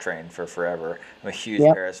Paris train for forever. I'm a huge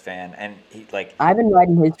Paris fan, and I've been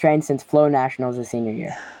riding his train since Flow Nationals the senior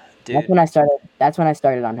year. Dude, That's when I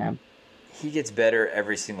started on him. He gets better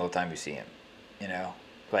every single time you see him.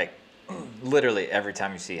 Literally every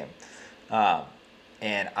time you see him.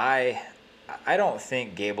 And I don't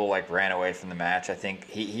think Gable ran away from the match. I think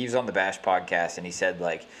he was on the Bash podcast and he said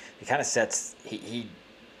it kind of sets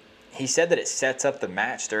he said that it sets up the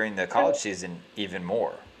match during the college season even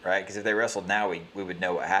more, right? Because if they wrestled now, we would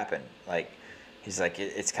know what happened. He's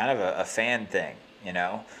it's kind of a fan thing,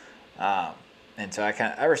 and so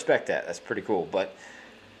I respect that. That's pretty cool. But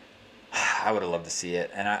I would have loved to see it,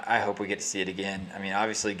 and I hope we get to see it again. I mean,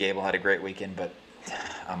 obviously Gable had a great weekend, but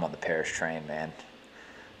I'm on the Paris train, man.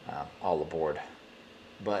 All aboard.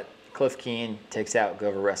 But Cliff Keen takes out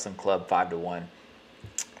Gopher Wrestling Club 5-1.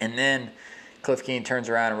 And then Cliff Keen turns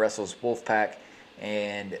around and wrestles Wolfpack.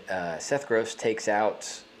 And Seth Gross takes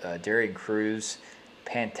out Darian Cruz.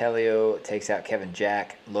 Pantelio takes out Kevin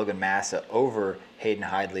Jack. Logan Massa over Hayden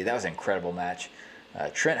Hidley. That was an incredible match.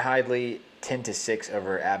 Trent Hidley 10-6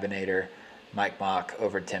 over Abinator. Mike Mock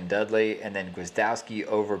over Tim Dudley. And then Gwizdowski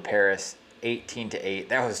over Paris 18-8.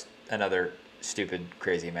 That was another stupid,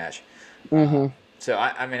 crazy match. Hmm. So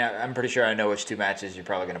I mean, I'm pretty sure I know which two matches you're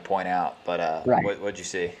probably going to point out. But Right. what'd you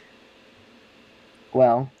see?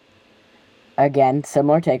 Well, again,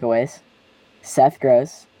 similar takeaways. Seth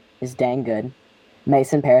Gross is dang good.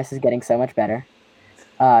 Mason Paris is getting so much better.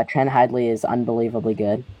 Trent Hidley is unbelievably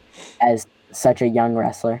good as such a young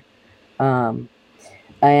wrestler. Um,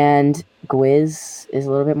 and Gwiz is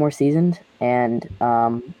a little bit more seasoned, and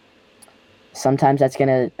sometimes that's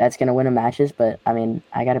gonna win him matches. But I mean,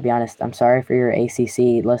 I got to be honest. I'm sorry for your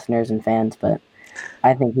ACC listeners and fans, but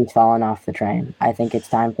I think he's fallen off the train. I think it's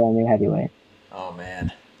time for a new heavyweight. Oh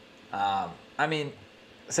man. I mean,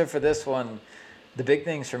 so for this one, the big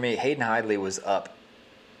things for me, Hayden Hidley was up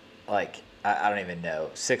like I don't even know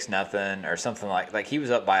 6-0 or something like he was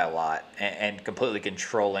up by a lot and completely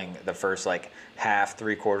controlling the first like half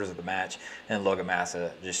 3/4 of the match, and Logan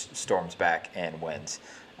Massa just storms back and wins.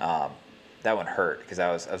 Um, that one hurt because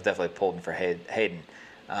I was definitely pulling for Hayden,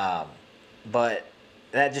 but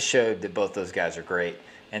that just showed that both those guys are great.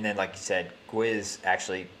 And then, like you said, Gwiz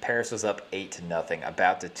actually Paris was up 8-0,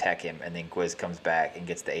 about to tech him, and then Gwiz comes back and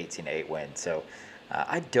gets the 18-8 win. So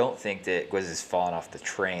I don't think that Gwiz has fallen off the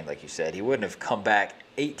train, like you said. He wouldn't have come back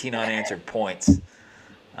 18 unanswered points.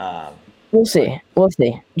 Um, We'll but see. We'll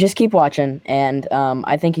see. Just keep watching, and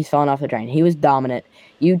I think he's fallen off the train. He was dominant.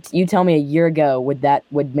 You tell me a year ago would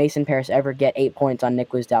Mason Paris ever get 8 points on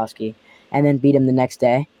Nick Wisdowski and then beat him the next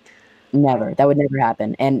day? Never. That would never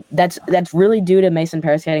happen. And that's really due to Mason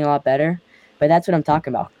Paris getting a lot better. But that's what I'm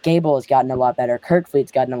talking about. Gable has gotten a lot better.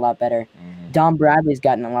 Kirkfleet's gotten a lot better. mhm. Dom Bradley's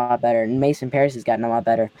gotten a lot better, and Mason Paris has gotten a lot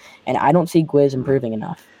better. And I don't see Gwiz improving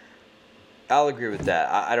enough. I'll agree with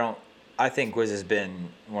that. I don't. I think Gwiz has been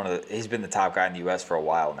he's been the top guy in the U.S. for a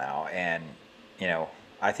while now, and you know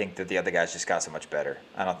I think that the other guys just got so much better.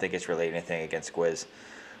 I don't think it's really anything against Gwiz,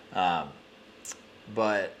 um,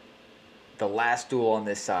 but the last duel on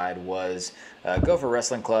this side was Gopher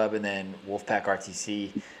Wrestling Club and then Wolfpack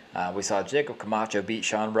RTC. We saw Jacob Camacho beat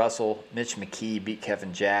Sean Russell, Mitch McKee beat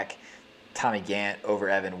Kevin Jack, Tommy Gant over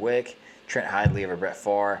Evan Wick, Trent Hidley over Brett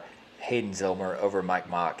Farr, Hayden Zilmer over Mike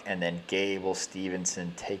Mock, and then Gable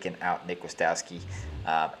Stevenson taking out Nick Wistowski.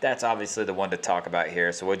 That's obviously the one to talk about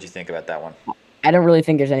here. So what did you think about that one? I don't really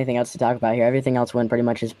think there's anything else to talk about here. Everything else went pretty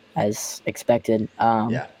much as expected.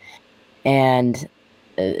 Yeah. And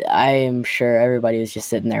I am sure everybody was just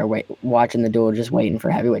sitting there watching the duel, just waiting for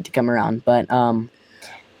heavyweight to come around. But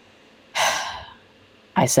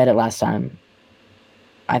I said it last time.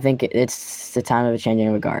 I think it's the time of a changing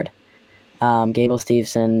of a guard. Gable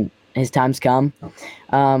Stevenson, his time's come.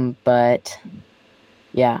 But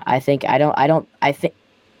yeah, I think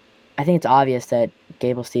it's obvious that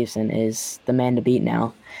Gable Stevenson is the man to beat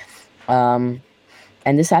now. And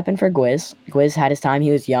this happened for Gwiz. Gwiz had his time.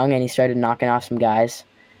 He was young and he started knocking off some guys.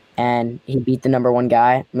 And he beat the number one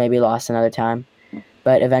guy, maybe lost another time.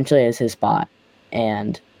 But eventually it was his spot.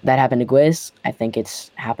 And that happened to Gwiz. I think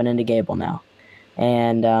it's happening to Gable now.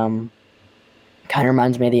 And kind of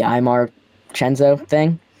reminds me of the Imar Chenzo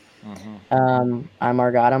thing.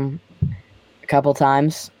 Imar got him a couple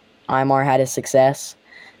times. Imar had his success.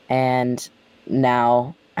 And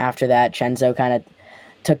now, after that, Chenzo kind of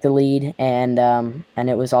took the lead, and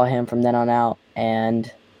it was all him from then on out.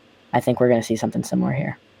 And I think we're going to see something similar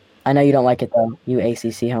here. I know you don't like it, though, you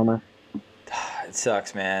ACC homer. It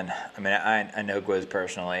sucks, man. I mean, I know Gwiz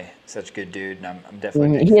personally, such a good dude, and I'm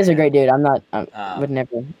definitely a big He is a fan. great dude. I would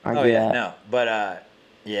never argue Oh yeah, that. no, but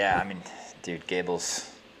yeah, I mean, dude, Gable,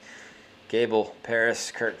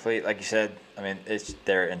 Paris, Kurt Fleet, like you said, I mean,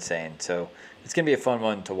 they're insane. So it's gonna be a fun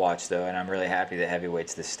one to watch, though, and I'm really happy that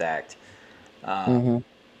heavyweight's this stacked. Mm-hmm.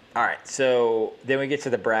 All right, so then we get to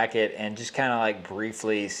the bracket and just kind of like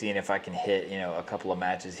briefly seeing if I can hit, a couple of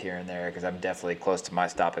matches here and there because I'm definitely close to my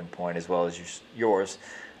stopping point as well as yours.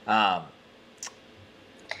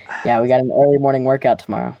 Yeah, we got an early morning workout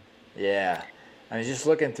tomorrow. Yeah. I mean, just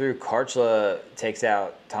looking through, Karchla takes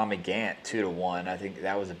out Tommy Gant 2-1. I think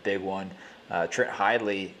that was a big one. Trent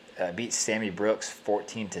Hidley beat Sammy Brooks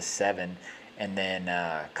 14-7, and then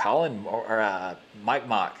Mike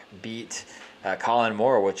Mock beat Colin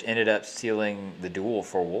Moore, which ended up sealing the duel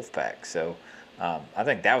for Wolfpack. So I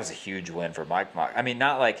think that was a huge win for Mike Mock. I mean,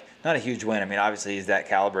 not a huge win. I mean, obviously he's that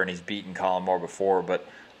caliber and he's beaten Colin Moore before, but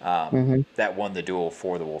that won the duel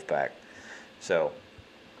for the Wolfpack. So.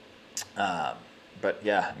 But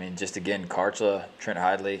yeah, I mean, just again, Karchla, Trent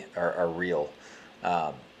Hidley are real.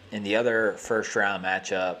 In the other first round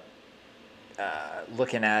matchup,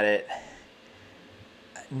 looking at it,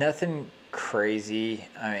 nothing crazy.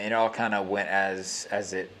 I mean, it all kind of went as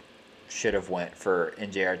it should have went for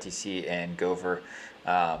NJRTC and Gopher.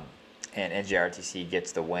 and NJRTC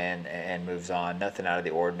gets the win and moves on. Nothing out of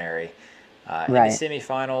the ordinary. In the Right.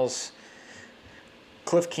 semifinals,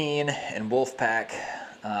 Cliff Keen and Wolfpack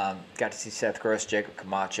got to see Seth Gross, Jacob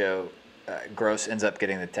Camacho. Gross ends up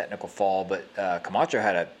getting the technical fall, but Camacho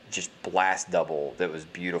had a just blast double that was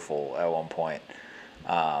beautiful at one point.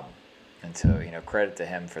 And so, credit to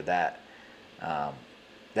him for that.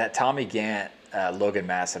 That Tommy Gant Logan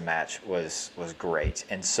Massa match was great,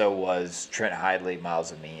 and so was Trent Hidley,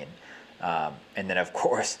 Miles Amin. And then, of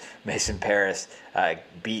course, Mason Paris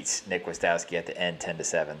beats Nick Wistowski at the end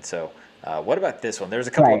 10-7. So what about this one? There's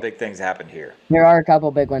a couple of big things happened here. There are a couple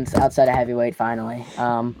big ones outside of heavyweight finally.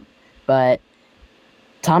 But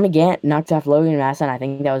Tommy Gant knocked off Logan Massa, and I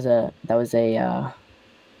think that was a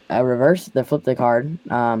reverse, the flip the card.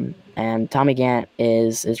 And Tommy Gant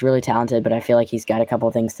is really talented, but I feel like he's got a couple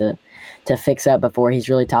of things to fix up before he's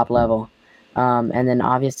really top level. And then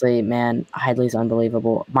obviously, man, Hidley's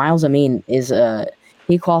unbelievable. Miles Amin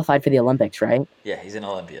he qualified for the Olympics, right? Yeah, he's an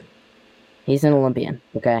Olympian. He's an Olympian,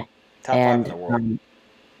 okay. Top 5 in the world.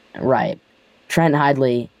 Right. Trent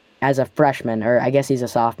Hidley, as a freshman, or I guess he's a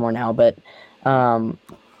sophomore now, but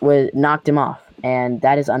knocked him off, and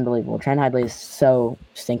that is unbelievable. Trent Hidley is so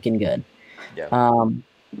stinking good. Yeah.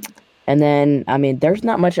 And then, I mean, there's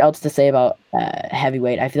not much else to say about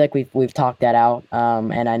heavyweight. I feel like we've talked that out,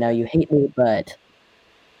 and I know you hate me, but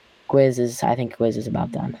I think Quiz is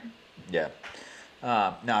about done. Yeah.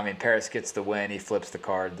 No, I mean, Paris gets the win. He flips the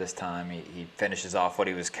card this time. He finishes off what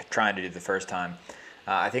he was trying to do the first time.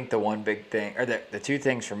 I think the one big thing, or the two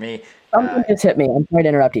things for me. Something just hit me. I'm sorry to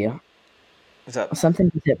interrupt you. What's up?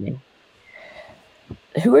 Something just hit me.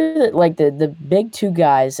 Who are the big two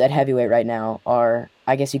guys at heavyweight right now are,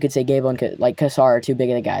 I guess you could say Gable and Kassar are two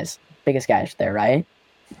biggest guys there, right?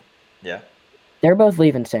 Yeah. They're both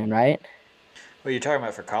leaving soon, right? What are you talking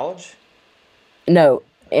about for college? No,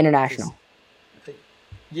 international.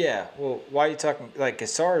 Yeah. Well, why are you talking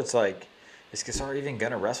Kassar? Is Kassar even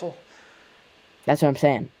gonna wrestle? That's what I'm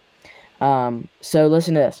saying. So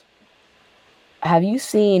listen to this. Have you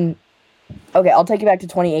seen? Okay, I'll take you back to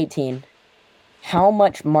 2018. How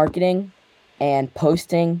much marketing and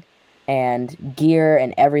posting and gear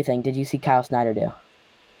and everything did you see Kyle Snyder do?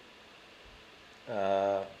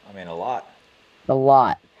 I mean, a lot. A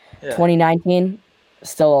lot. Yeah. 2019,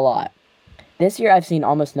 still a lot. This year, I've seen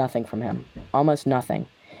almost nothing from him. Almost nothing.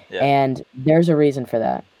 Yeah. And there's a reason for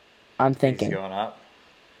that. I'm thinking. He's going up.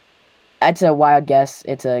 That's a wild guess.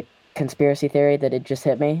 It's a conspiracy theory that it just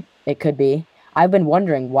hit me. It could be. I've been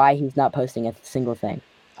wondering why he's not posting a single thing.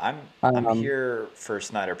 I'm here for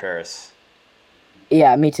Snyder Paris.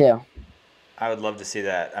 Yeah, me too. I would love to see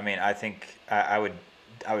that. I mean, I think I would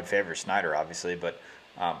favor Snyder, obviously, but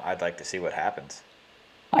I'd like to see what happens.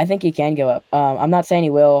 I think he can go up. I'm not saying he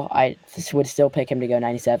will. I would still pick him to go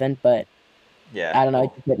 97, but yeah, I don't know.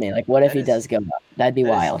 It just hit me. What if he does go up? That'd be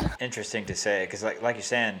wild. Interesting to say, because like you're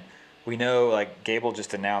saying, we know Gable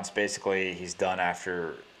just announced basically he's done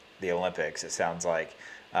after the Olympics. It sounds like.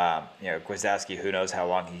 Gwiazdowski, who knows how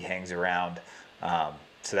long he hangs around.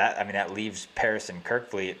 So that leaves Paris and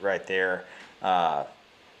Kirkfleet right there,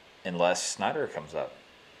 unless Snyder comes up.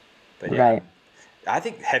 But yeah, right. I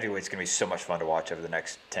think heavyweight's gonna be so much fun to watch over the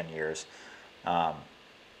next 10 years. Yeah,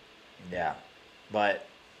 but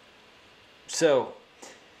so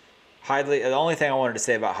Hidley. The only thing I wanted to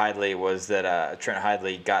say about Hidley was that Trent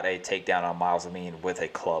Hidley got a takedown on Miles Amin with a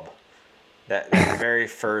club. That very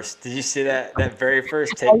first. Did you see that? That very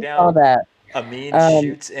first takedown. I saw that. Amin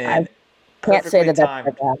shoots in. I can't say that that's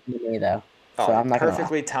ever happened to me though. So I'm not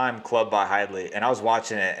perfectly timed club by Hidley, and I was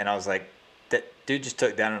watching it, and I was like, "That dude just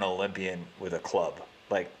took down an Olympian with a club.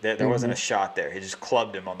 There wasn't a shot there. He just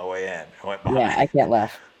clubbed him on the way in. And went behind. Yeah, I can't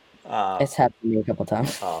laugh. It's happened to me a couple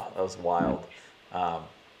times. Oh, that was wild. All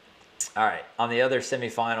right, on the other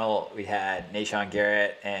semifinal, we had Nahshon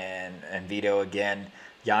Garrett and Vito again.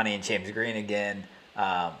 Yanni and James Green again.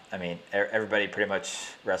 Everybody pretty much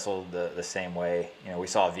wrestled the same way. We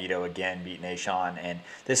saw Vito again beat Nahshon, and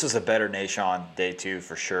this was a better Nahshon day two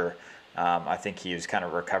for sure. I think he was kind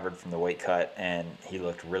of recovered from the weight cut, and he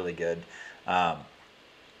looked really good.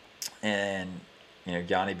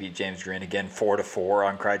 Yanni beat James Green again, 4-4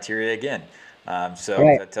 on criteria again. If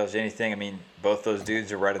that tells you anything, both those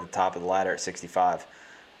dudes are right at the top of the ladder at 65.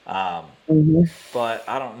 But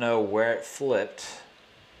I don't know where it flipped.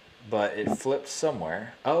 But it flipped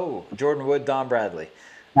somewhere. Oh, Jordan Wood, Don Bradley.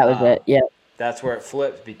 That was it, yeah. That's where it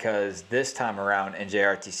flipped, because this time around,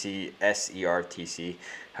 NJRTC, SERTC,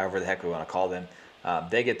 however the heck we want to call them,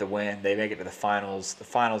 they get the win. They make it to the finals. The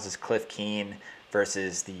finals is Cliff Keen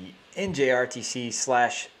versus the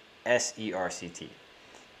NJRTC/SERCT.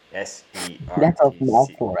 That's a SERTC.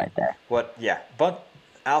 mouthful right there. What? Yeah,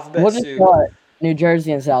 alphabet We'll just soup. call it New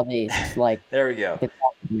Jersey and Southeast, like There we go. the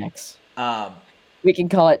mix. Um, We can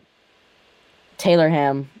call it Taylor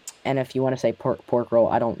ham, and if you want to say pork roll,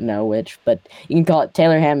 I don't know which, but you can call it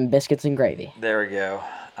Taylor ham and biscuits and gravy. there we go.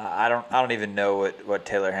 I don't even know what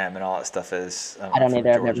Taylor ham and all that stuff is. I don't I'm from either.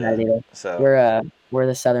 I've never Georgia, had it either. so We're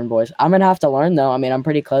the Southern boys. I'm gonna have to learn though. I mean, I'm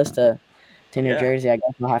pretty close to New yeah. Jersey. I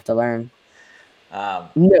guess I'll have to learn. Um,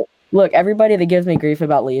 No, look, everybody that gives me grief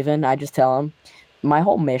about leaving, I just tell them my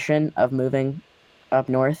whole mission of moving up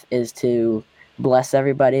north is to bless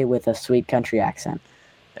everybody with a sweet country accent.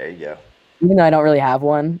 there you go. Even though I don't really have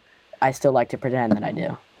one, I still like to pretend that I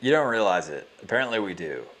do. You don't realize it. Apparently, we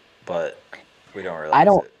do, but we don't realize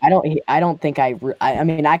it. I don't think I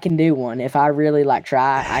mean, I can do one if I really like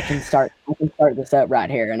try. I can start this up right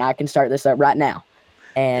here, and I can start this up right now.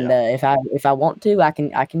 And Yeah. if I want to, I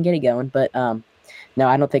can get it going. But no,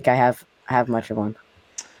 I don't think I have much of one.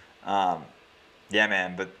 Yeah,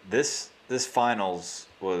 man. But this finals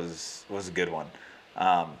was a good one.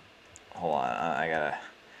 Hold on, I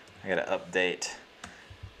gotta update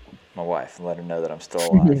my wife and let her know that I'm still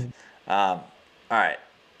alive. All right.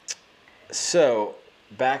 So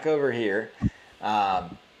back over here,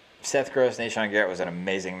 Seth Gross, Nahshon Garrett was an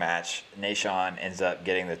amazing match. Nahshon ends up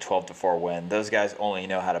getting the 12-4 win. Those guys only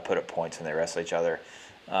know how to put up points when they wrestle each other.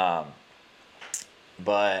 But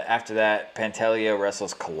after that, Pantelio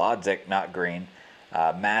wrestles Kolodzik, not Green.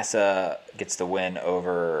 Massa gets the win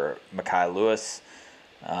over Makai Lewis.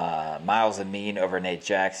 Miles Amin over Nate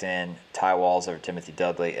Jackson. Ty Walls over Timothy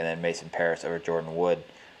Dudley. And then Mason Paris over Jordan Wood.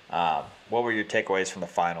 What were your takeaways from the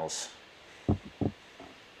finals?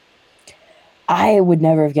 I would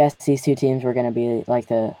never have guessed these two teams were going to be like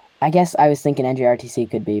the. I guess I was thinking NJRTC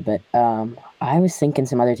could be, but I was thinking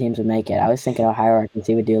some other teams would make it. I was thinking Ohio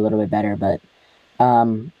RTC would do a little bit better, but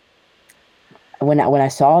when I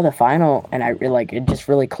saw the final and it just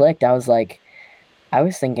really clicked. I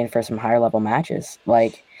was thinking for some higher level matches.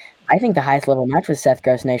 Like I think the highest level match was Seth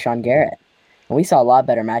Gross, Nahshon Garrett. And we saw a lot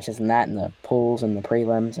better matches than that in the pools and the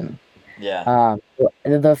prelims and Yeah.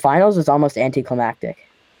 the finals is almost anticlimactic.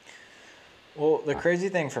 Well, the crazy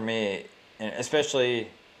thing for me, and especially,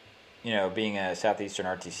 being a Southeastern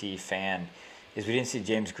RTC fan, is we didn't see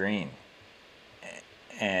James Green.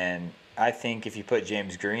 And I think if you put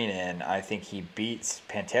James Green in, I think he beats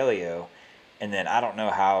Pantelio. And then I don't know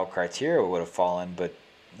how Criteria would have fallen, but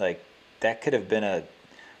like that could have been a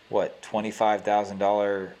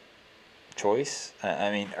 $25,000 choice.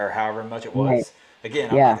 I mean, or however much it was. Right.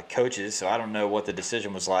 Again, I'm not the coaches, so I don't know what the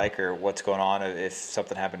decision was like or what's going on if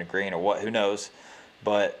something happened to Green or what. Who knows?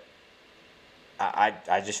 But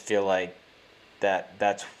I just feel like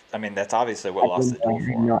that's obviously what lost the duel for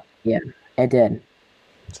him. Yeah, it did.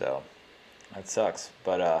 So that sucks.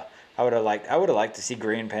 But I would have liked to see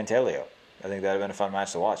Green Pantelio. I think that would have been a fun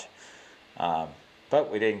match to watch.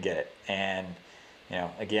 But we didn't get it. And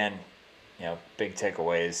again, big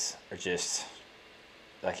takeaways are just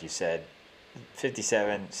like you said.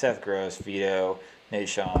 57, Seth Gross, Vito,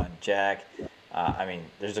 Nahshon, Jack.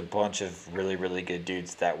 There's a bunch of really, really good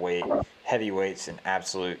dudes that weight. Heavyweight's an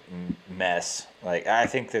absolute mess. Like, I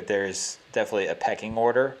think that there's definitely a pecking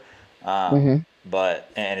order, and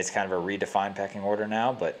it's kind of a redefined pecking order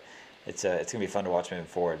now. But it's gonna be fun to watch moving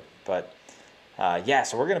forward. But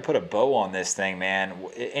so we're gonna put a bow on this thing, man.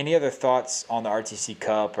 Any other thoughts on the RTC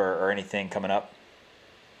Cup or anything coming up?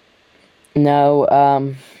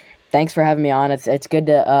 No. Thanks for having me on. It's good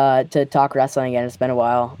to talk wrestling again. It's been a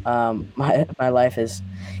while. My life has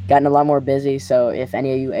gotten a lot more busy. So if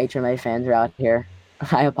any of you HMA fans are out here,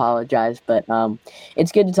 I apologize. But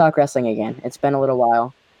it's good to talk wrestling again. It's been a little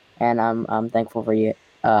while, and I'm thankful for you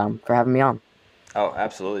for having me on. Oh,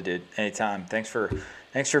 absolutely, dude. Anytime. Thanks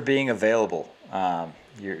for being available.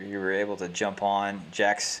 You were able to jump on.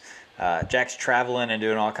 Jack's traveling and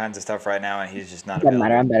doing all kinds of stuff right now, and he's just not available. Doesn't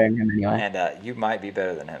matter. I'm better than him anyway. And you might be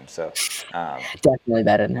better than him. So definitely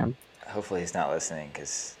better than him. Hopefully he's not listening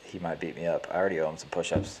because he might beat me up. I already owe him some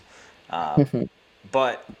push-ups.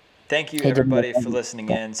 But thank you, everybody, for listening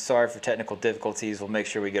in. Sorry for technical difficulties. We'll make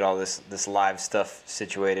sure we get all this live stuff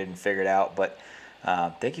situated and figured out. But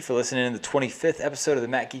thank you for listening to the 25th episode of the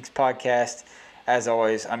Matt Geeks Podcast. As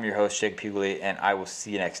always, I'm your host, Jake Pughley, and I will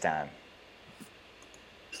see you next time.